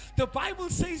know. The Bible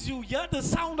says you hear the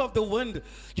sound of the wind.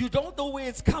 You don't know where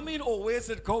it's coming or where is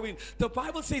it going. The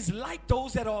Bible says, like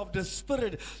those that are of the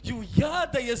Spirit, you hear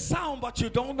their sound, but you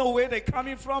don't know where they're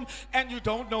coming from and you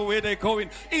don't know where they're going.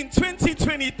 In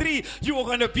 2023, you are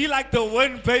going to be like the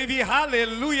wind, baby.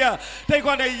 Hallelujah. They're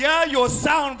going to hear your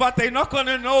sound, but they're not going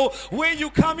to know where you're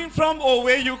coming from or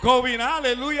where you're going.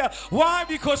 Hallelujah. Why?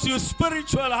 Because you're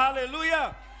spiritual.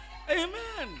 Hallelujah.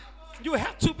 Amen. You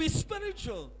have to be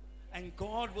spiritual and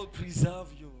God will preserve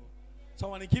you. So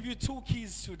I want to give you 2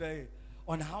 keys today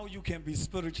on how you can be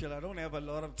spiritual. I don't have a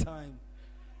lot of time.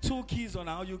 2 keys on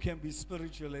how you can be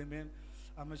spiritual. Amen.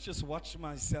 I must just watch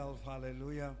myself.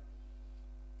 Hallelujah.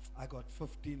 I got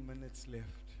 15 minutes left.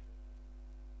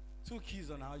 2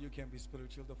 keys on how you can be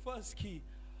spiritual. The first key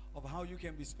of how you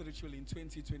can be spiritual in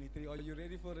 2023. Are you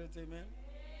ready for it? Amen.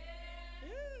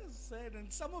 Yes,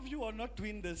 and some of you are not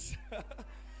doing this.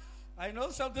 I know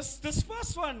some. This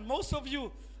first one, most of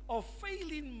you are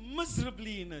failing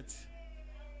miserably in it.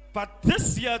 But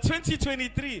this year,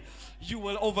 2023, you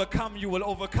will overcome. You will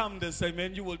overcome this.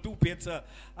 Amen. You will do better.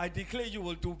 I declare you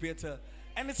will do better.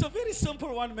 And it's a very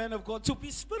simple one, man of God. To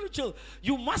be spiritual,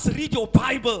 you must read your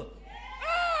Bible.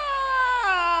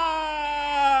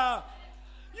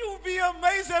 You'll be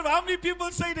amazed at how many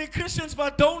people say they're Christians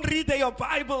but don't read their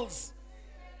Bibles.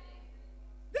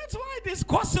 That's why there's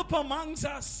gossip amongst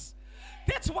us.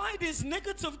 That's why there's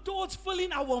negative thoughts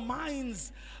filling our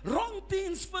minds. Wrong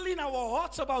things filling our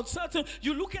hearts about certain.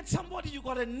 You look at somebody, you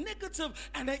got a negative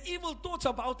and an evil thoughts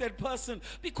about that person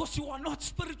because you are not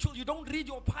spiritual. You don't read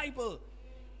your Bible.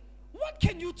 What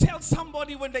can you tell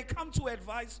somebody when they come to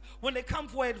advice, when they come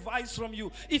for advice from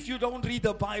you, if you don't read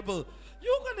the Bible?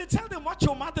 You're going to tell them what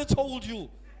your mother told you.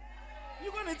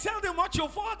 You're going to tell them what your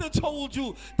father told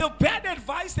you. The bad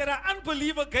advice that an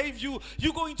unbeliever gave you,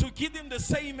 you're going to give them the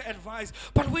same advice.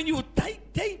 But when you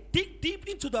dig deep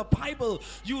into the Bible,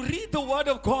 you read the word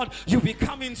of God, you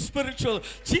becoming spiritual.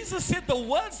 Jesus said the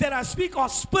words that I speak are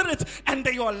spirit and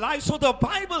they are life. So the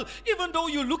Bible, even though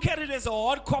you look at it as a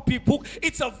hard copy book,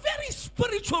 it's a very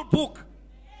spiritual book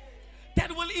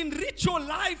that will enrich your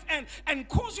life and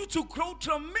cause you to grow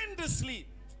tremendously.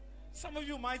 Some of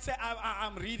you might say,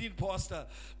 I'm reading, Pastor.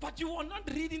 But you are not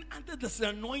reading under this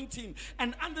anointing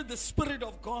and under the Spirit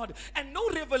of God. And no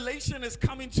revelation is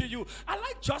coming to you. I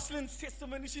like Jocelyn's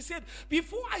testimony. She said,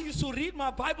 before I used to read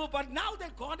my Bible, but now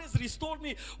that God has restored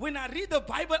me, when I read the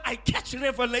Bible, I catch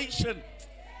revelation.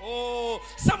 Oh,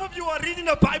 some of you are reading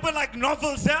the Bible like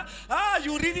novels, yeah?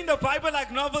 You're reading the Bible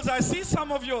like novels. I see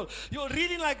some of you. You're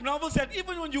reading like novels that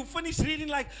even when you finish reading,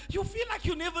 like, you feel like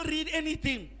you never read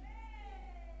anything.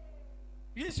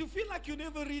 Yes, you feel like you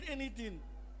never read anything.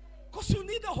 Because you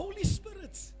need the Holy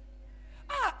Spirit.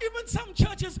 Even some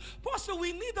churches, Pastor,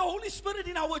 we need the Holy Spirit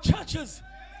in our churches.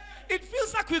 It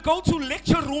feels like we go to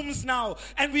lecture rooms now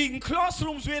and we're in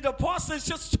classrooms where the pastor is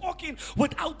just talking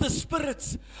without the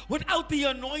Spirit, without the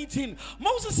anointing.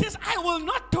 Moses says, I will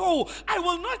not go. I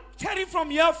will not tarry from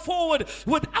here forward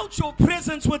without your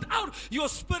presence, without your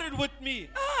Spirit with me.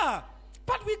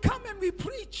 But we come and we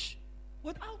preach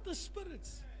without the Spirit.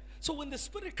 So when the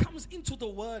Spirit comes into the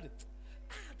word,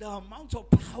 the amount of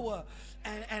power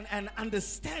and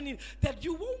understanding that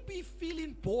you won't be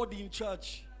feeling bored in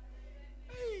church.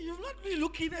 Hey, you'll not be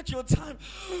looking at your time.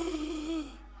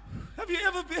 Have you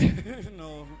ever been?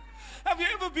 No. Have you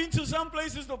ever been to some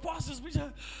places the pastors which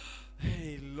are,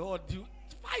 hey Lord, 5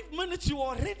 minutes you're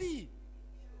already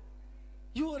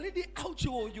out,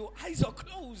 your eyes are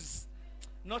closed.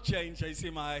 Not change, I see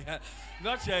my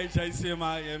not change, I see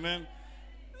my amen.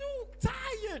 You're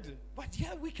tired. But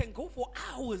yeah, we can go for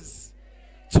hours.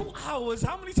 2 hours.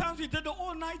 How many times we did the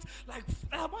all night? Like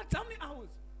how many hours?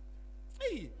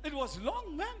 Hey, it was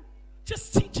long, man.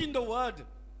 Just teaching the word.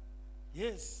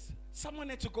 Yes. Someone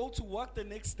had to go to work the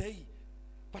next day.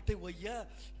 But they were here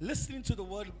listening to the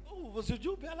word. Oh, was it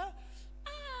you, Bella?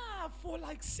 For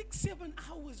like 6-7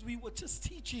 hours we were just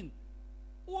teaching.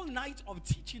 All night of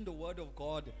teaching the word of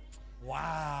God.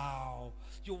 Wow.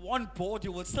 You want bored,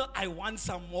 you will still, I want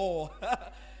some more.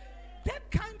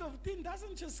 That kind of thing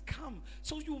doesn't just come.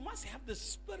 So you must have the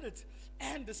Spirit.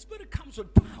 And the Spirit comes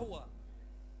with power.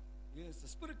 Yes, the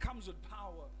Spirit comes with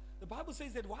power. The Bible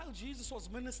says that while Jesus was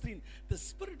ministering, the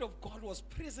Spirit of God was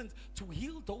present to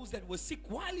heal those that were sick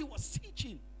while he was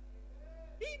teaching.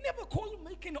 He never called,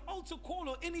 make an altar call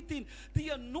or anything. The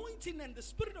anointing and the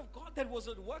Spirit of God that was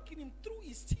at work in him through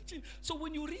his teaching. So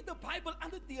when you read the Bible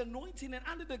under the anointing and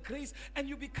under the grace and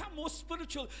you become more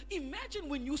spiritual, imagine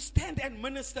when you stand and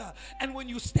minister and when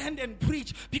you stand and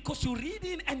preach, because you're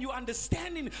reading and you're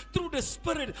understanding through the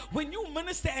Spirit. When you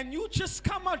minister and you just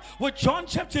come out with John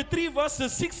chapter 3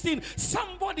 verses 16,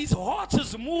 somebody's heart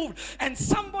is moved and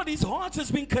somebody's heart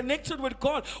has been connected with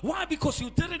God. Why? Because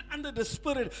you did it under the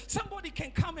Spirit. Somebody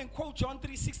can come and quote John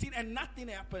 3:16 and nothing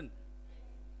happened.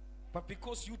 But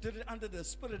because you did it under the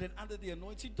Spirit and under the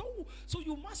anointing, so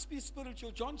you must be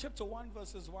spiritual. John chapter 1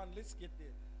 verses 1. Let's get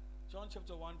there. John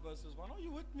chapter 1 verses 1. Are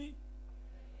you with me?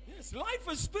 Yes, life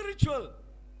is spiritual.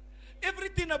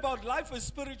 Everything about life is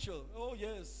spiritual. Oh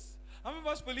yes. How many of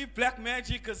us believe black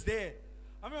magic is there?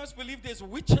 How many of us believe there's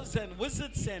witches and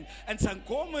wizards and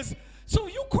sangomas? So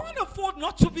you can't afford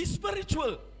not to be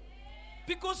spiritual.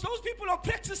 Because those people are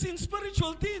practicing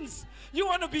spiritual things. You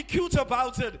want to be cute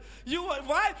about it.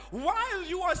 While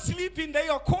you are sleeping, they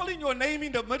are calling your name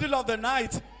in the middle of the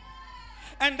night.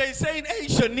 And they saying, hey,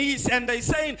 Shanice. And they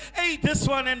saying, hey, this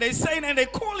one. And they saying, and they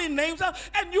calling names out.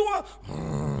 And you are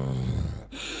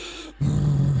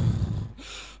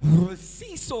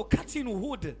seesaw cutting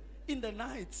wood in the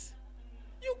night.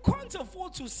 You can't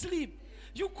afford to sleep.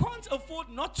 You can't afford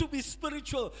not to be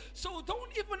spiritual. So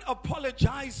don't even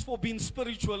apologize for being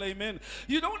spiritual, amen.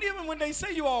 You don't even, when they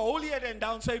say you are holier than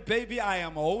thou, say, baby, I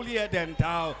am holier than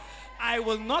thou. I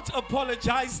will not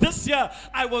apologize this year.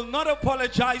 I will not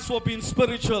apologize for being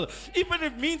spiritual. Even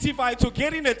if it means if I to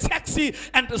get in a taxi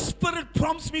and the Spirit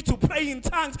prompts me to pray in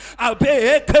tongues, I'll be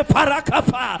I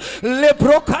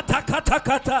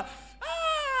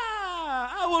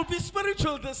will be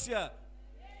spiritual this year.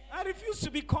 I refuse to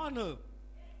be carnal.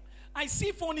 I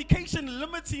see fornication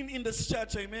limiting in this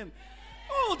church, amen.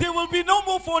 Oh, there will be no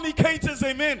more fornicators,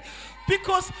 amen.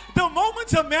 Because the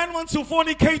moment a man wants to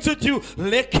fornicate with you,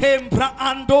 lekembra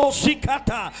ando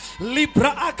shikata,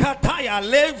 libra akataya,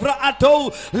 levra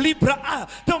ado, libra.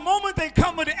 The moment they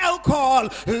come with alcohol,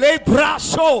 lebra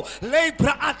so,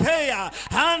 lebra atea,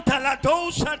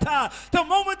 antalado shata. The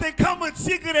moment they come with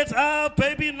cigarettes,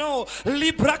 baby, no,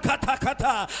 libra kata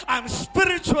kata. I'm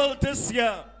spiritual this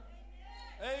year.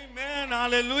 Amen.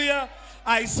 Hallelujah.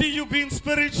 I see you being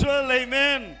spiritual.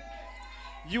 Amen.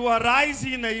 You are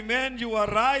rising. Amen. You are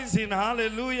rising.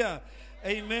 Hallelujah.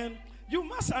 Amen. You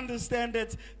must understand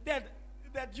that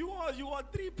you are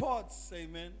three parts.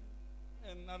 Amen.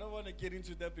 And I don't want to get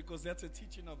into that because that's a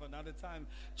teaching of another time.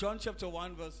 John chapter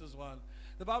 1 verses 1.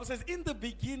 The Bible says, in the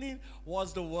beginning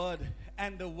was the Word,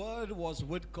 and the Word was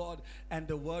with God, and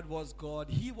the Word was God.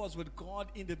 He was with God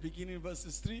in the beginning,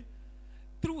 verses 3.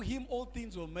 Through him all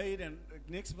things were made. And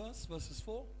next verse, verses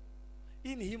 4.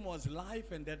 In him was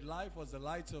life, and that life was the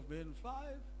light of men. 5.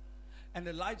 And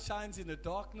the light shines in the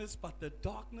darkness, but the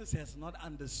darkness has not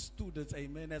understood it.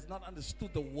 Amen. Has not understood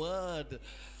the word.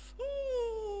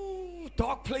 Ooh,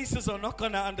 dark places are not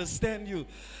going to understand you.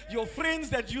 Your friends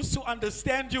that used to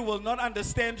understand you will not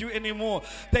understand you anymore.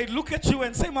 They look at you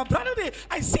and say, my brother,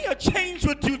 I see a change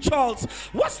with you, Charles.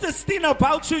 What's this thing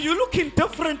about you? You're looking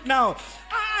different now.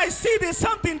 I see there's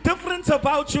something different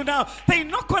about you now. They're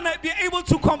not going to be able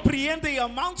to comprehend the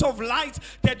amount of light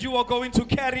that you are going to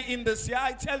carry in this year.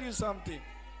 I tell you something.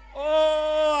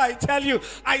 Oh, I tell you,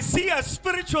 I see a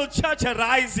spiritual church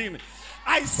arising.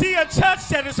 I see a church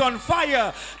that is on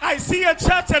fire. I see a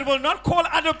church that will not call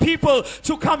other people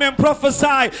to come and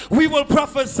prophesy. We will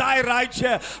prophesy right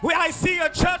here. I see a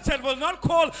church that will not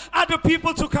call other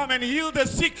people to come and heal the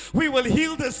sick. We will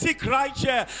heal the sick right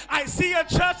here. I see a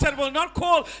church that will not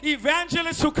call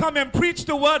evangelists to come and preach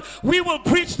the word. We will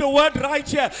preach the word right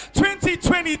here.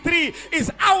 2023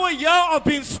 is our year of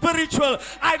being spiritual.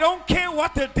 I don't care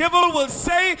what the devil will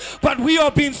say, but we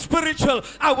are being spiritual.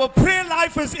 Our prayer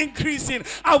life is increasing.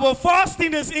 Our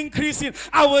fasting is increasing.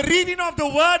 Our reading of the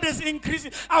word is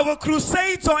increasing. Our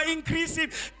crusades are increasing.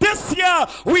 This year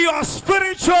we are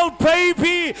spiritual,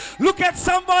 baby. Look at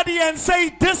somebody and say,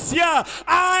 this year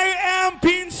I am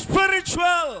being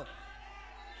spiritual.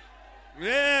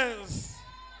 Yes.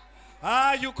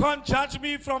 You can't judge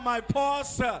me from my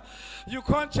past. You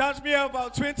can't judge me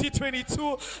about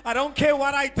 2022. I don't care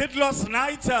what I did last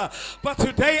night. But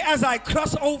today as I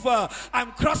cross over,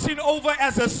 I'm crossing over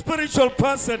as a spiritual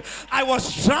person. I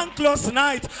was drunk last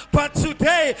night, but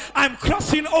today I'm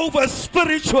crossing over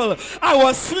spiritual. I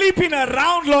was sleeping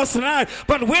around last night,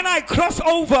 but when I cross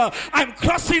over, I'm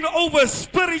crossing over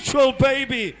spiritual,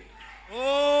 baby.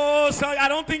 Oh, so I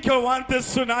don't think you'll want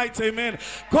this tonight, amen.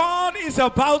 God is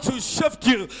about to shift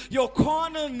you. Your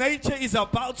carnal nature is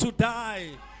about to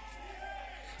die.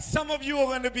 Some of you are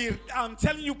going to be, I'm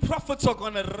telling you, prophets are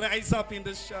going to rise up in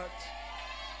this church.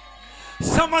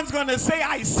 Someone's going to say,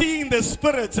 I see in the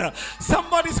spirit.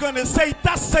 Somebody's going to say,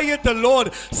 thus saith the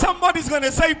Lord. Somebody's going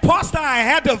to say, Pastor, I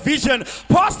had a vision.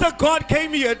 Pastor, God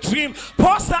gave me a dream.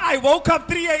 Pastor, I woke up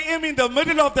 3 a.m. in the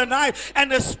middle of the night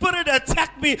and the spirit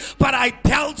attacked me, but I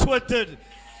dealt with it.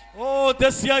 Oh,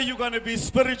 this year you're going to be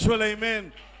spiritual,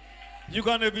 amen. You're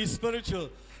going to be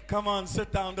spiritual. Come on,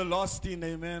 sit down. The last thing,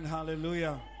 amen.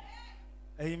 Hallelujah.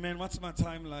 Amen. What's my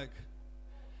time like?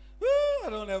 I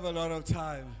don't have a lot of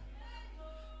time.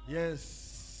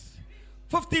 Yes.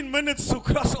 15 minutes to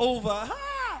cross over.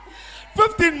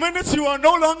 15 minutes, you are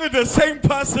no longer the same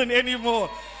person anymore.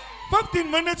 15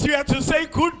 minutes, you have to say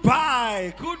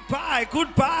goodbye, goodbye,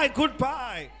 goodbye,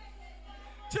 goodbye.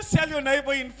 Just tell your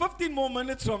neighbor, in 15 more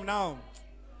minutes from now,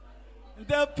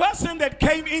 the person that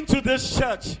came into this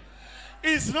church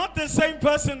is not the same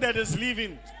person that is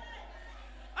leaving.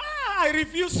 I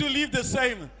refuse to leave the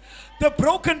same. The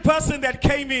broken person that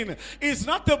came in is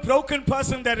not the broken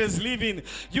person that is leaving.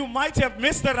 You might have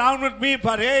messed around with me,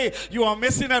 but hey, you are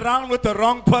messing around with the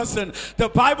wrong person. The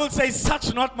Bible says,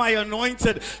 touch not my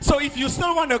anointed. So if you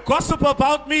still want to gossip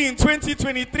about me in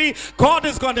 2023, God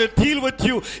is going to deal with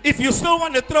you. If you still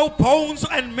want to throw bones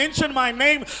and mention my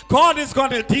name, God is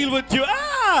going to deal with you.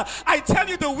 I tell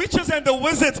you, the witches and the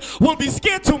wizards will be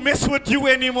scared to mess with you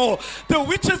anymore. The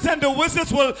witches and the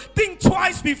wizards will think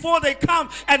twice before they come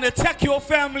and attack your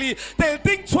family. They'll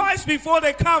think twice before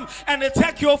they come and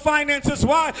attack your finances.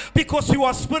 Why? Because you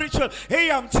are spiritual.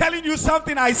 Hey, I'm telling you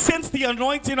something. I sense the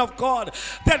anointing of God,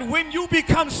 that when you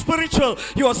become spiritual,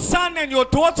 your son and your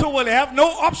daughter will have no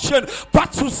option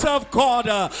but to serve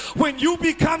God. When you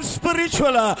become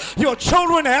spiritual, your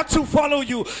children have to follow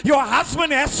you. Your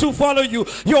husband has to follow you.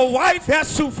 Your wife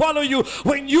has to follow you.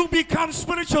 When you become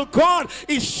spiritual, God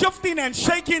is shifting and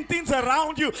shaking things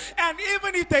around you. And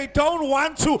even if they don't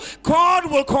want to, God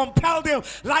will compel them.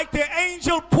 Like the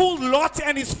angel pulled Lot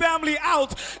and his family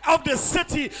out of the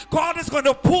city, God is going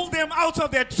to pull them out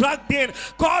of their drug den.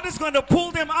 God is going to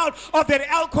pull them out of their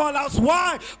alcohol house.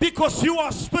 Why? Because you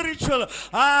are spiritual.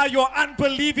 Your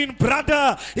unbelieving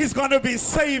brother is going to be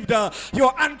saved.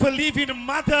 Your unbelieving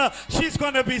mother, she's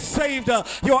going to be saved.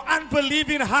 Your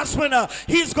unbelieving husband,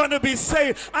 he's going to be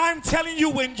saved. I'm telling you,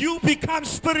 when you become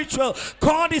spiritual,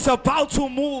 God is about to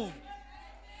move.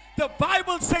 The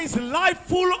Bible says life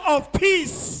full of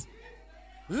peace.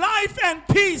 Life and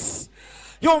peace.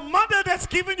 Your mother that's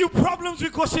giving you problems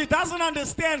because she doesn't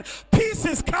understand, peace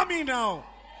is coming now.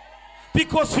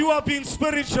 Because you are being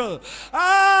spiritual.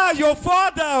 Your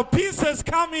father, peace is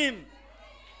coming.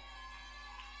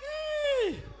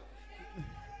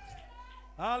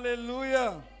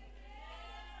 Hallelujah.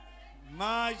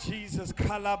 My Jesus.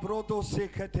 Kalabrodo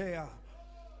Sekatea.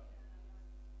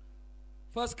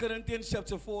 1 Corinthians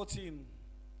chapter 14.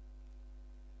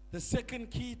 The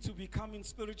second key to becoming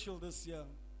spiritual this year.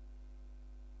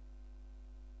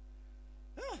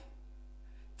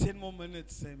 10 more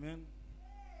minutes, amen.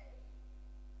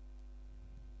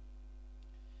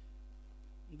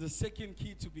 The second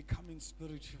key to becoming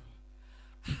spiritual.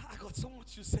 I got so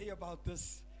much to say about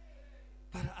this,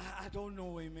 but I don't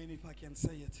know, amen, if I can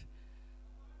say it.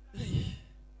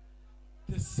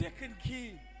 The second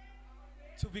key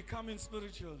to becoming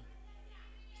spiritual.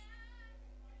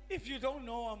 If you don't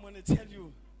know, I'm going to tell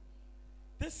you.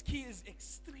 This key is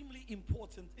extremely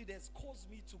important. It has caused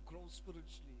me to grow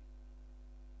spiritually.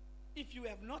 If you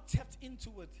have not tapped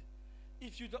into it,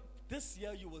 if you don't, this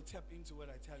year you will tap into it,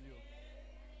 I tell you.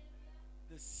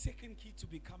 The second key to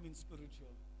becoming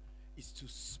spiritual is to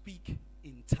speak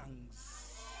in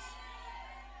tongues.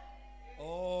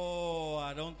 Oh,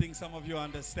 I don't think some of you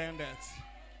understand that.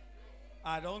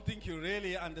 I don't think you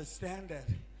really understand that.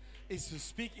 It's to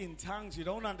speak in tongues. You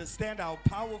don't understand how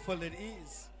powerful it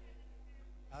is.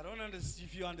 I don't understand.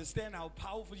 If you understand how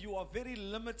powerful, you are very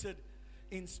limited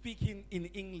in speaking in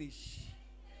English.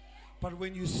 But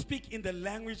when you speak in the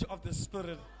language of the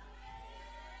Spirit,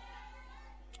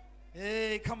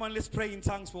 hey, come on, let's pray in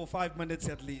tongues for 5 minutes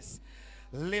at least.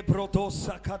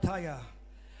 Lebrodosakataya.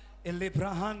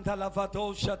 Elebrahanda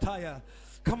lavadoshataya.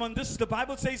 Come on, the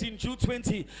Bible says in Jude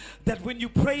 20 that when you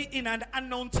pray in an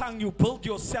unknown tongue, you build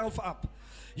yourself up.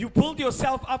 You build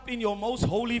yourself up in your most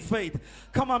holy faith.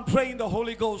 Come on, pray in the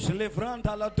Holy Ghost.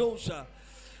 Levranda la dosha.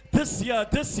 This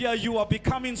year you are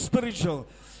becoming spiritual.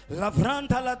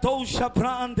 Lavranda la dosha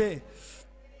brande.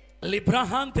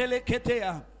 Librahante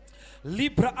leketea.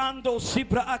 Libraando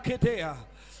sibra aketea.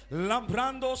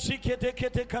 Lambrando sikete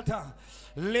kete kata.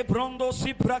 Lebrondo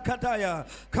sibrakataya.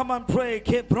 Come on, pray.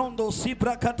 Kebrondo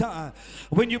sibrakata.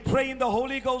 When you pray in the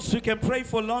Holy Ghost, you can pray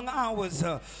for long hours.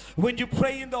 When you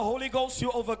pray in the Holy Ghost,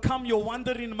 you overcome your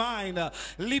wandering mind.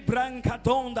 Libran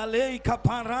kadonda lei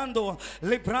kaparando.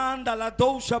 Libranda la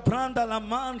dosha branda la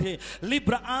mande.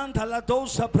 Libra anta la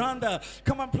dosha branda.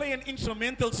 Come on, play an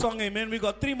instrumental song. Amen. We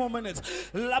got 3 more minutes.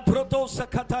 La prodosa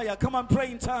kataya. Come on,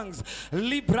 pray in tongues.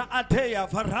 Libra atea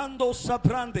varando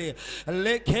sabrande.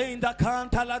 Lekenda kan.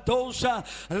 This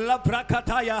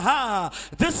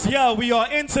year we are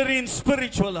entering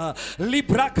spiritual.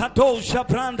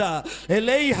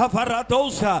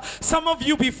 Some of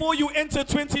you, before you enter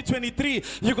 2023,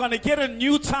 you're going to get a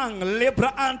new tongue.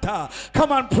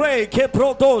 Come on, pray.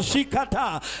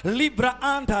 Libra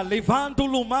anta levandu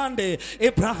lumande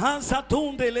ebrahansa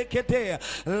tunde lekete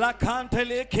la cante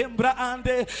le kembra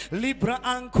ande libra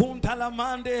ankunta la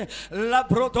mande la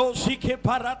brodo shike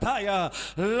parataya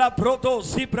la brodo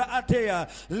zibra atea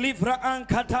livra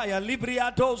ankataya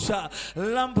libriadosa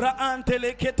lambra ante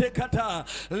lekete kata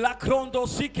la krondo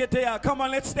siketea. Come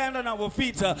on, let's stand on our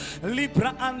feet.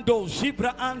 Libra ando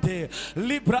zibra ante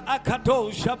libra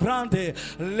akato shabrande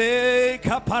le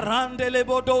kaparande le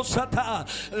bodosata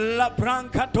la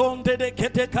branca donde de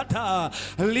kete kata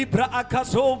libra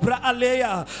akazobra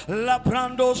alea la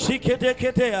brando sikete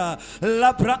ketea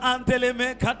la bra ante le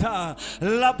mekata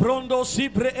la brondo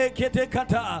sibre ekete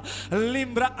kata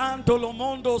limbra antolo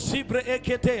mondo sibre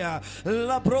eketea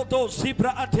la brodo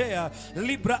sibra atea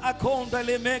libra akonda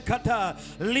le mekata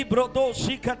libro do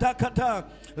sikata kata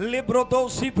libro do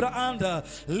sibra anda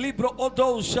libro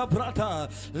odo shabrata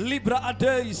libra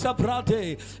ade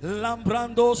sabrate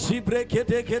lambrando sibre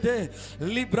kete kete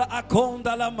libra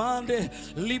akonda la mande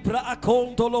libra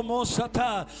akondo lo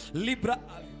mosata libra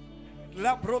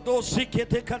la brodo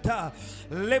sikete kata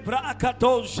libra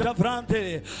akato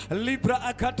shavrante libra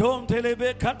akatonte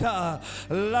lebe kata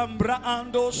lambra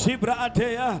ando sibra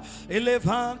atea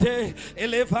elevante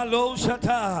elevalo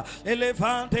shata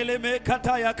elevante leme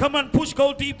kataya. Come on, push,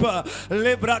 go deeper.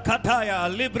 Libra kataya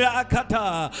libra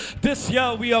akata. This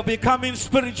year we are becoming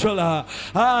spiritual.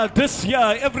 This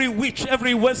year every witch,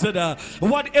 every wizard,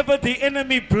 whatever the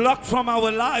enemy blocked from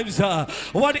our lives,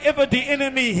 whatever the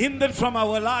enemy hindered from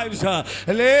our lives,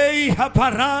 lei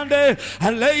haparande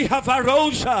lei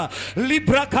havarosha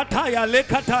libra kataya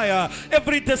lekataya.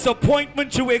 Every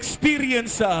disappointment you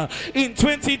experience in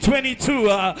 2022,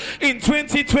 in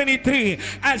 2023,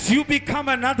 as you become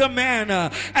another man,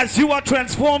 as you are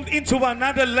transformed into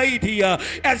another lady,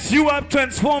 as you are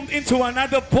transformed into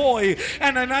another boy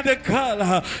and another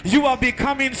girl, you are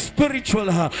becoming spiritual.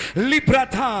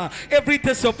 Librata, every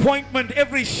disappointment,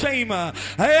 every shame,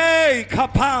 hey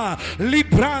kapa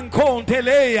libranco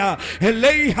telea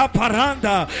eleha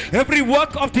paranda, every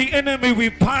work of the enemy we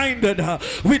bind it,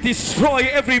 we destroy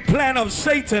every plan of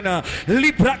Satan.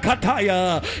 Libra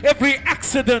kataya, every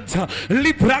accident,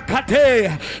 libra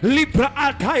kate, libra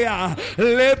ataya,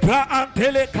 libra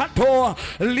antele kato,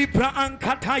 libra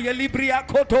ankataya, libria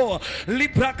koto,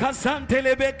 libra kasante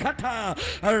lebe kata,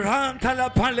 ranta la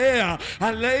palea,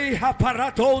 aleha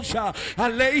paratosha,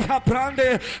 aleha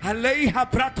brande, aleha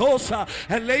pratosa,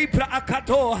 alebra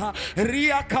akatoha,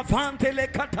 ria kavante le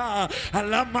kata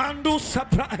alamandu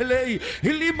saprale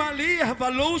ilimali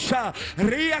havalosha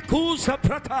ria kusa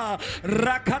prata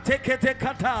rakate kete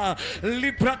kata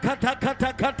libra kata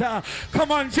kata kata.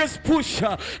 Come on, just push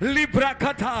libra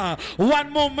kata. 1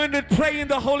 more minute, pray in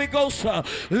the Holy Ghost.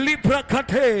 Libra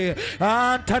kate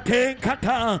antate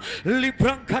kata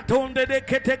libra katonde de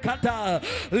kete kata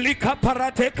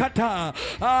likaparate kata.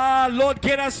 Lord,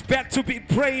 get us back to be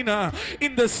praying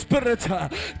in the spirit.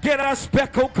 Get us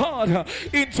back, oh God,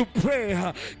 into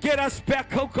prayer. Get us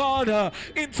back, oh God,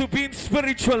 into being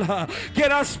spiritual.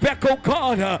 Get us back, oh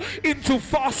God, into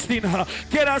fasting.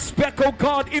 Get us back, oh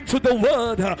God, into the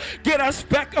word. Get us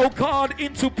back, oh God,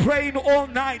 into praying all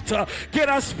night. Get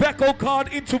us back, oh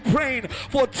God, into praying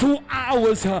for 2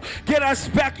 hours. Get us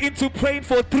back into praying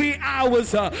for 3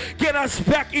 hours. Get us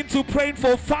back into praying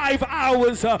for 5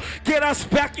 hours. Get us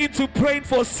back into praying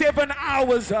for 7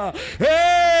 hours.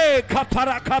 Hey,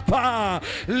 kapara kapa,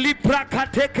 libra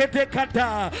kate kete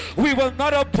kata. We will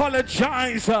not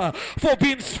apologize for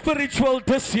being spiritual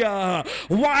this year.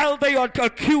 While they are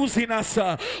accusing us,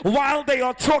 while they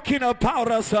are talking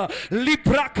about us,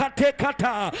 libra kate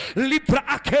kata, libra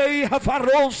ake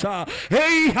havarosa,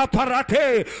 hey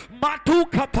haparate, matu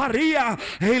kaparia,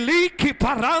 eliki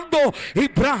parando,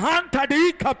 ibrahanta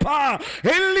di kapa,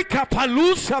 elika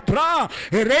palusa bra,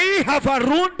 rei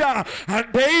havarunda,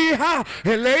 andeha,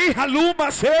 eleha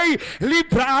luma sei,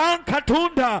 libra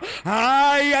ankatunda,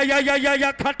 ay ay ay ay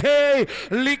ay kate,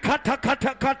 likata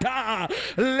kata kata,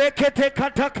 lekete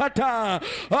kata kata.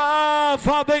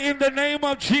 Father, in the name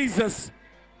of Jesus,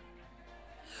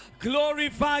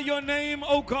 glorify your name,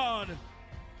 O God.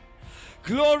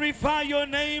 Glorify your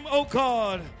name, O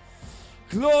God.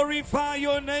 Glorify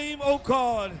your name, O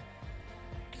God.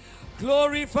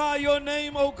 Glorify your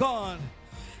name, O God.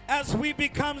 As we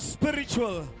become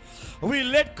spiritual, we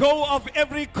let go of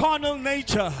every carnal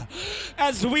nature.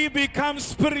 As we become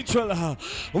spiritual,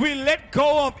 we let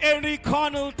go of every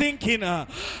carnal thinking.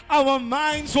 Our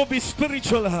minds will be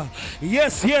spiritual.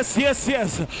 Yes, yes, yes,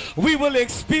 yes. We will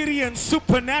experience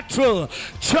supernatural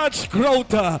church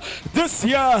growth. This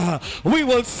year, we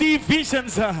will see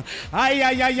visions. Ay,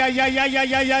 ay, ay, ay, ay, ay,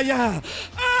 ay, ay, ay, ay.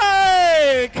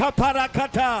 Ay,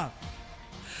 kaparakata.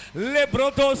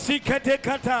 Lebrodo sikete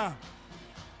kata.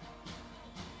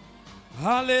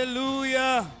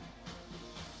 Hallelujah.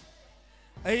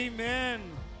 Amen.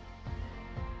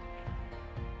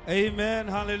 Amen.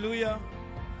 Hallelujah.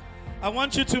 I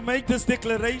want you to make this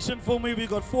declaration for me. We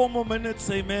got 4 more minutes.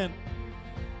 Amen.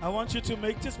 I want you to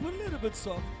make just a little bit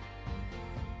soft.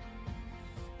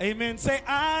 Amen. Say,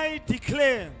 I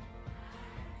declare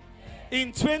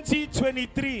in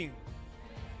 2023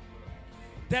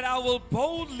 that I will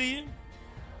boldly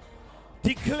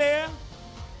declare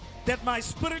that my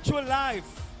spiritual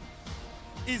life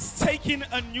is taking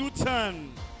a new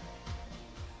turn.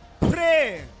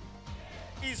 Prayer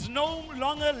is no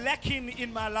longer lacking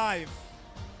in my life.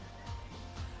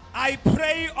 I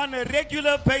pray on a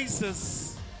regular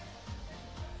basis.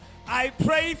 I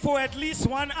pray for at least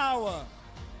 1 hour.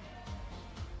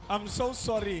 I'm so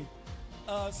sorry.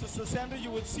 Sister Sandra, you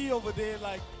would see over there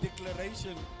like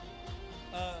declaration.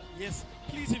 Yes,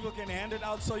 please, if you can hand it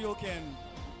out so you can.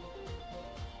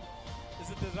 Is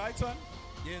it the right one?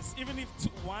 Yes, even if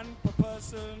 1 per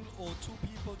person or 2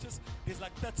 people, just there's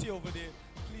like 30 over there.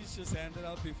 Please just hand it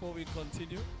out before we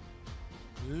continue.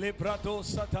 Lebrado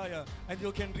satire. And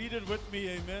you can read it with me,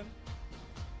 amen.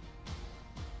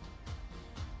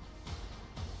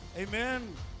 Amen.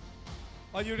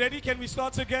 Are you ready? Can we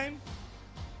start again?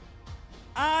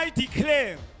 I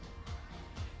declare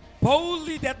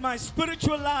boldly that my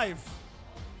spiritual life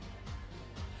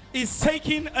is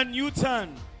taking a new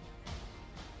turn.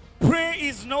 Prayer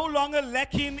is no longer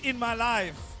lacking in my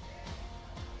life.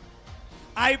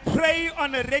 I pray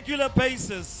on a regular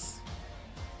basis.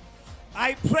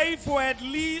 I pray for at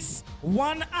least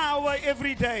 1 hour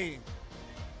every day.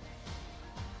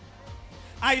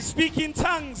 I speak in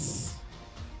tongues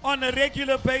on a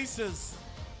regular basis.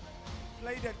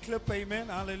 Play that clip, amen,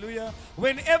 hallelujah.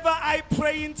 Whenever I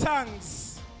pray in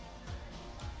tongues,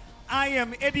 I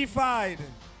am edified.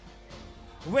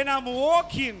 When I'm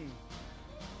walking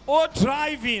or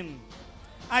driving,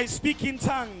 I speak in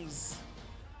tongues.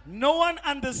 No one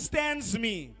understands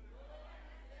me.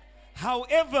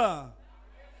 However,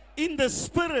 in the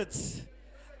spirit,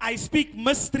 I speak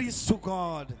mysteries to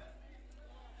God.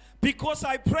 Because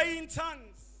I pray in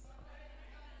tongues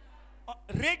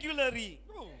regularly,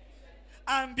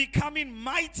 I'm becoming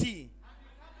mighty.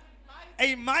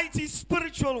 A mighty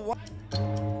spiritual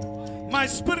one. My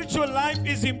spiritual life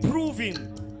is improving.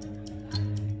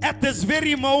 At this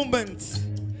very moment,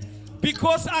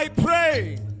 Because I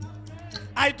pray,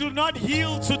 I do not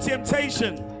yield to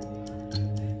temptation.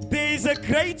 There is a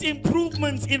great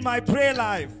improvement in my prayer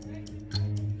life.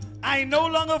 I no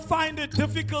longer find it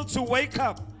difficult to wake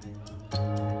up.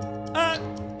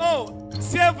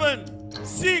 7,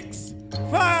 6,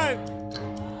 5.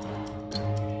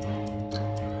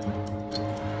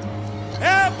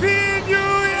 Happy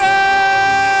New Year!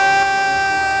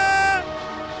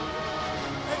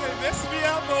 They messed me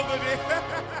up over there.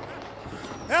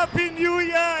 Happy New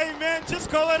Year, amen.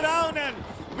 Just go around and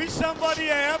wish somebody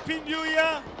a Happy New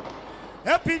Year.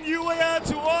 Happy New Year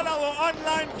to all our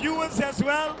online viewers as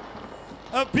well.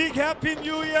 A big Happy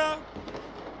New Year.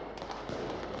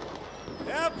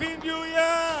 Happy New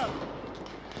Year.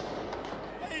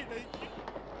 Hey, thank you.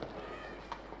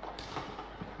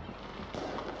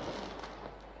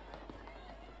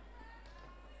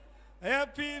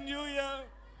 Happy New Year.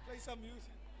 Play some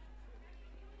music.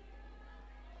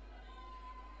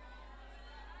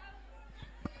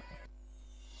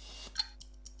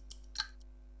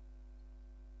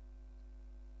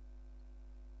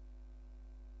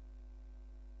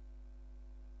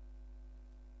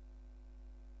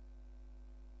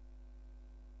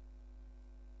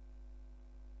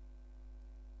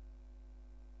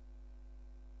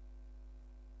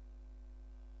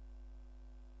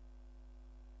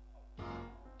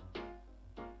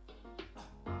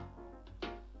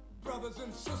 Brothers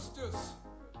and sisters,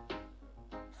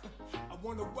 I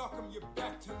want to welcome you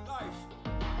back to life,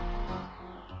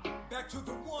 back to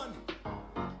the one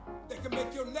that can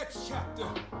make your next chapter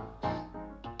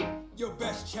your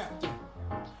best chapter.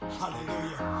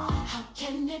 Hallelujah. How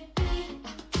can it be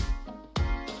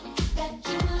that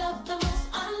you love the most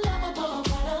unlovable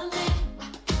part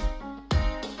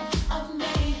of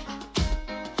me?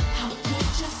 How could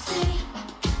you see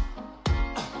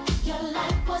your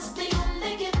life was the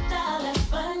only gift I'll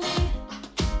ever need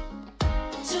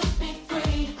to be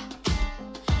free?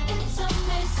 It's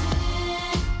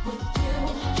amazing with you.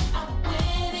 I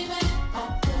win even if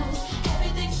I lose.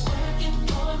 Everything's working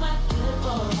for my good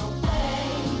for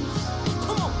always.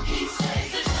 Come on. He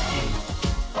saves the day.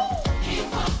 He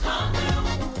will come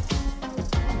through.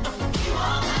 You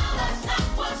all know that's not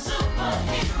what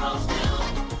superheroes do.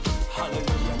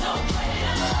 Hallelujah. No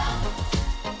greater love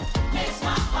makes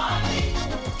my heart beat.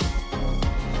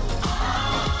 All I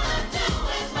wanna do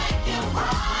is make you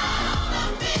proud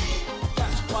of me.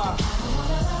 That's why. I don't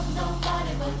wanna love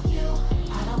nobody but you.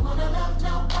 I don't wanna love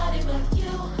nobody but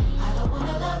you. I don't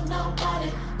wanna love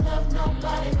nobody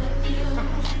but you.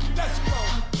 Let's go.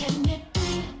 Can it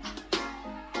be?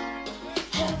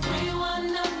 Every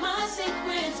one of my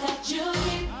secrets that you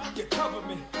keep, You cover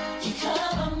me. you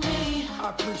cover me. I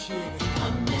appreciate it.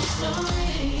 A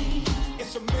mystery.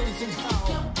 It's amazing how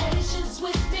Your patience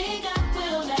with me, God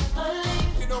will never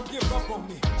leave. you don't give up on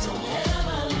me. Don't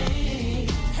ever leave.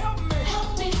 Help me.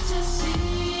 Help me to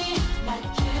see like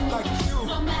you.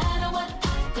 No matter what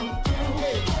I go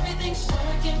through, everything's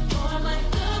working for my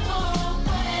good for Let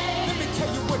always. me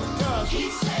tell you what it does. He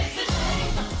saves the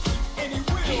day. And he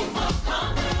He will. will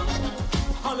come through.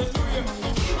 Hallelujah.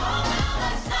 You all know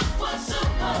that's not what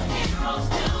superheroes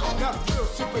do. Not real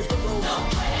superheroes. No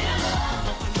greater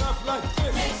love Love like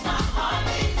this. makes my heart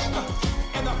beat.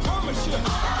 And I promise you, All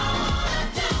I wanna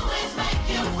do is make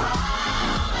you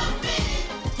proud of me.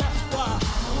 that's why.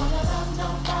 I don't wanna love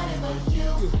nobody but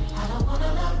you. I don't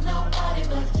wanna love nobody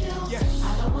but you. Yes.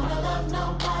 I don't wanna love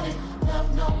nobody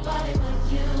but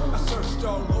you. I searched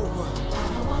all over. I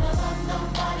don't wanna love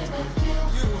nobody but you.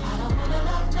 You. I don't wanna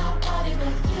love nobody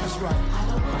but you. That's right. I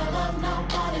don't wanna love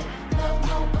nobody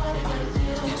but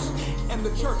you. And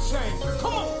the church sang,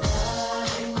 come on.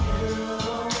 Loving you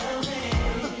will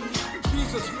be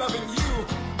Jesus loving you.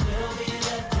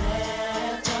 the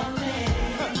death of me.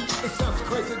 It sounds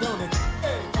crazy, don't it?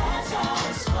 Hey, That's how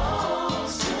it's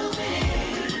supposed to be.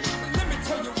 let me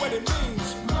tell you what it means.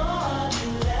 More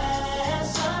and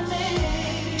less of me.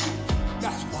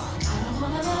 That's why. I don't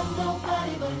wanna love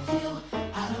nobody but you.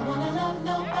 I don't wanna love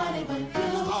nobody but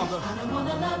you. Father. I don't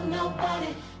wanna love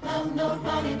nobody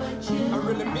but you. I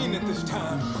really mean it this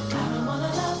time. I don't wanna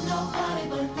love nobody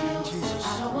but you. Jesus.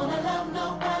 I don't wanna love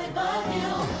nobody but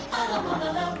you. I don't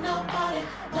wanna love nobody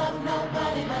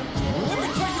but you. Let me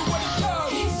tell you what it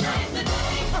does. He saves the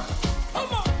day.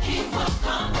 Come on. He will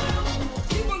come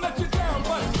through. He will let you down,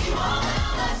 but You all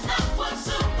know that's not what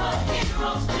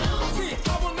superheroes do. see,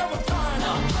 I will never find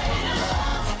No greater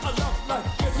love a love like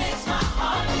this. makes my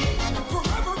heart beat.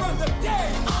 Forever and a day.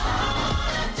 All I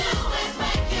wanna do is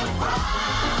make you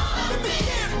proud Let of me me.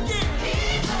 hear it again. He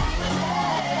saves the day.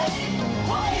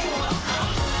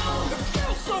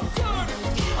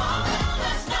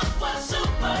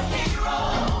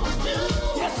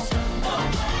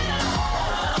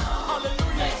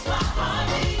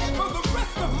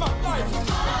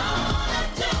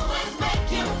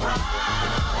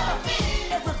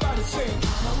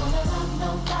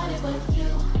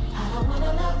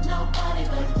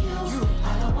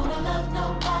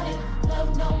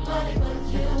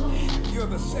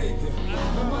 the Savior.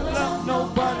 I don't wanna love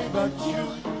nobody but you.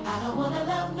 I don't wanna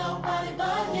love nobody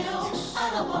but you. I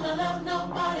don't wanna love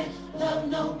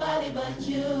nobody but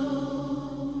you.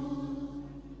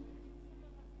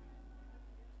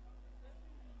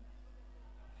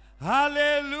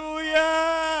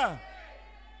 Hallelujah.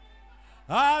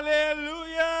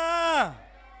 Hallelujah.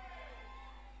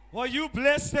 Were you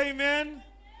blessed, amen?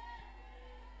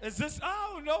 Is this,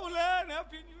 oh, Nolan,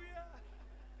 Happy New Year.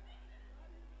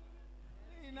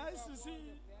 Hey, nice to see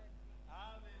you.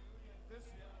 Hallelujah. This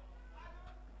year.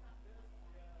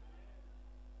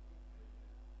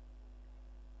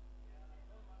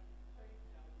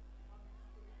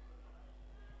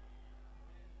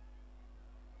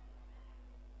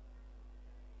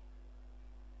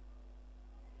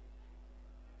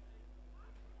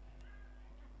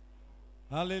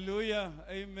 Hallelujah.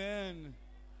 Amen.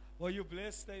 Were you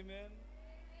blessed? Amen.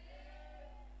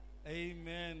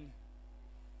 Amen.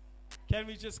 Can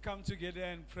we just come together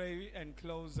and pray and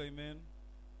close? Amen.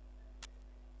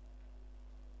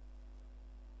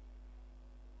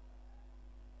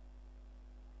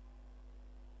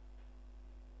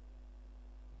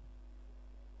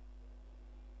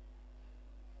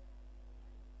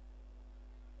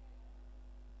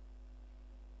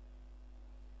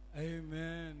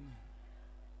 Amen.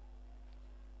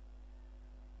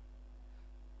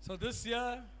 So this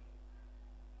year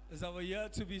is our year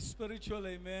to be spiritual,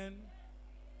 amen.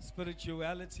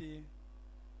 Spirituality.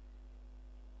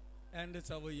 And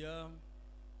it's our year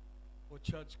for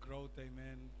church growth,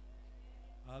 amen.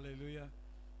 Hallelujah.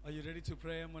 Are you ready to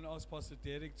pray? I'm going to ask Pastor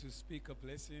Derek to speak a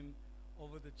blessing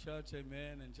over the church,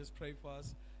 amen. And just pray for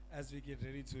us as we get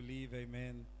ready to leave,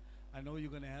 amen. I know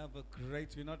you're going to have a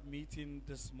great, we're not meeting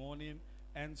this morning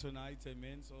and tonight,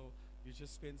 amen. So you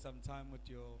just spend some time with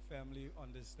your family on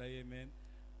this day, amen.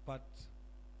 But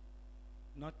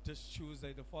not this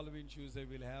Tuesday, the following Tuesday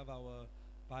we'll have our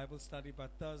Bible study. But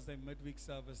Thursday, midweek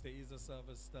service, there is a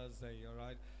service Thursday, all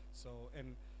right? So,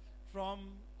 and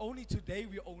from only today,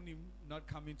 we're only not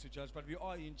coming to church, but we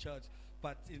are in church.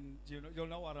 But in, you'll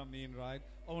know what I mean, right?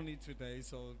 Only today.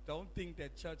 So don't think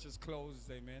that church is closed,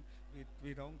 amen.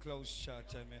 We don't close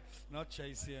church, amen. Not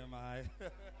JCMI.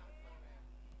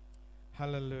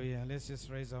 Hallelujah. Let's just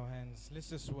raise our hands. Let's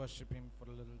just worship him for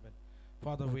a little bit.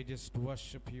 Father, we just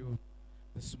worship you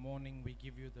this morning. We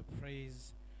give you the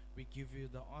praise. We give you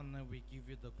the honor. We give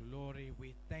you the glory.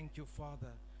 We thank you,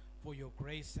 Father, for your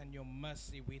grace and your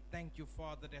mercy. We thank you,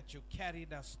 Father, that you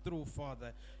carried us through,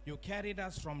 Father. You carried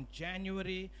us from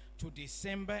January to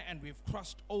December, and we've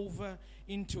crossed over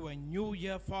into a new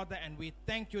year, Father. And we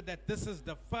thank you that this is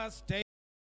the first day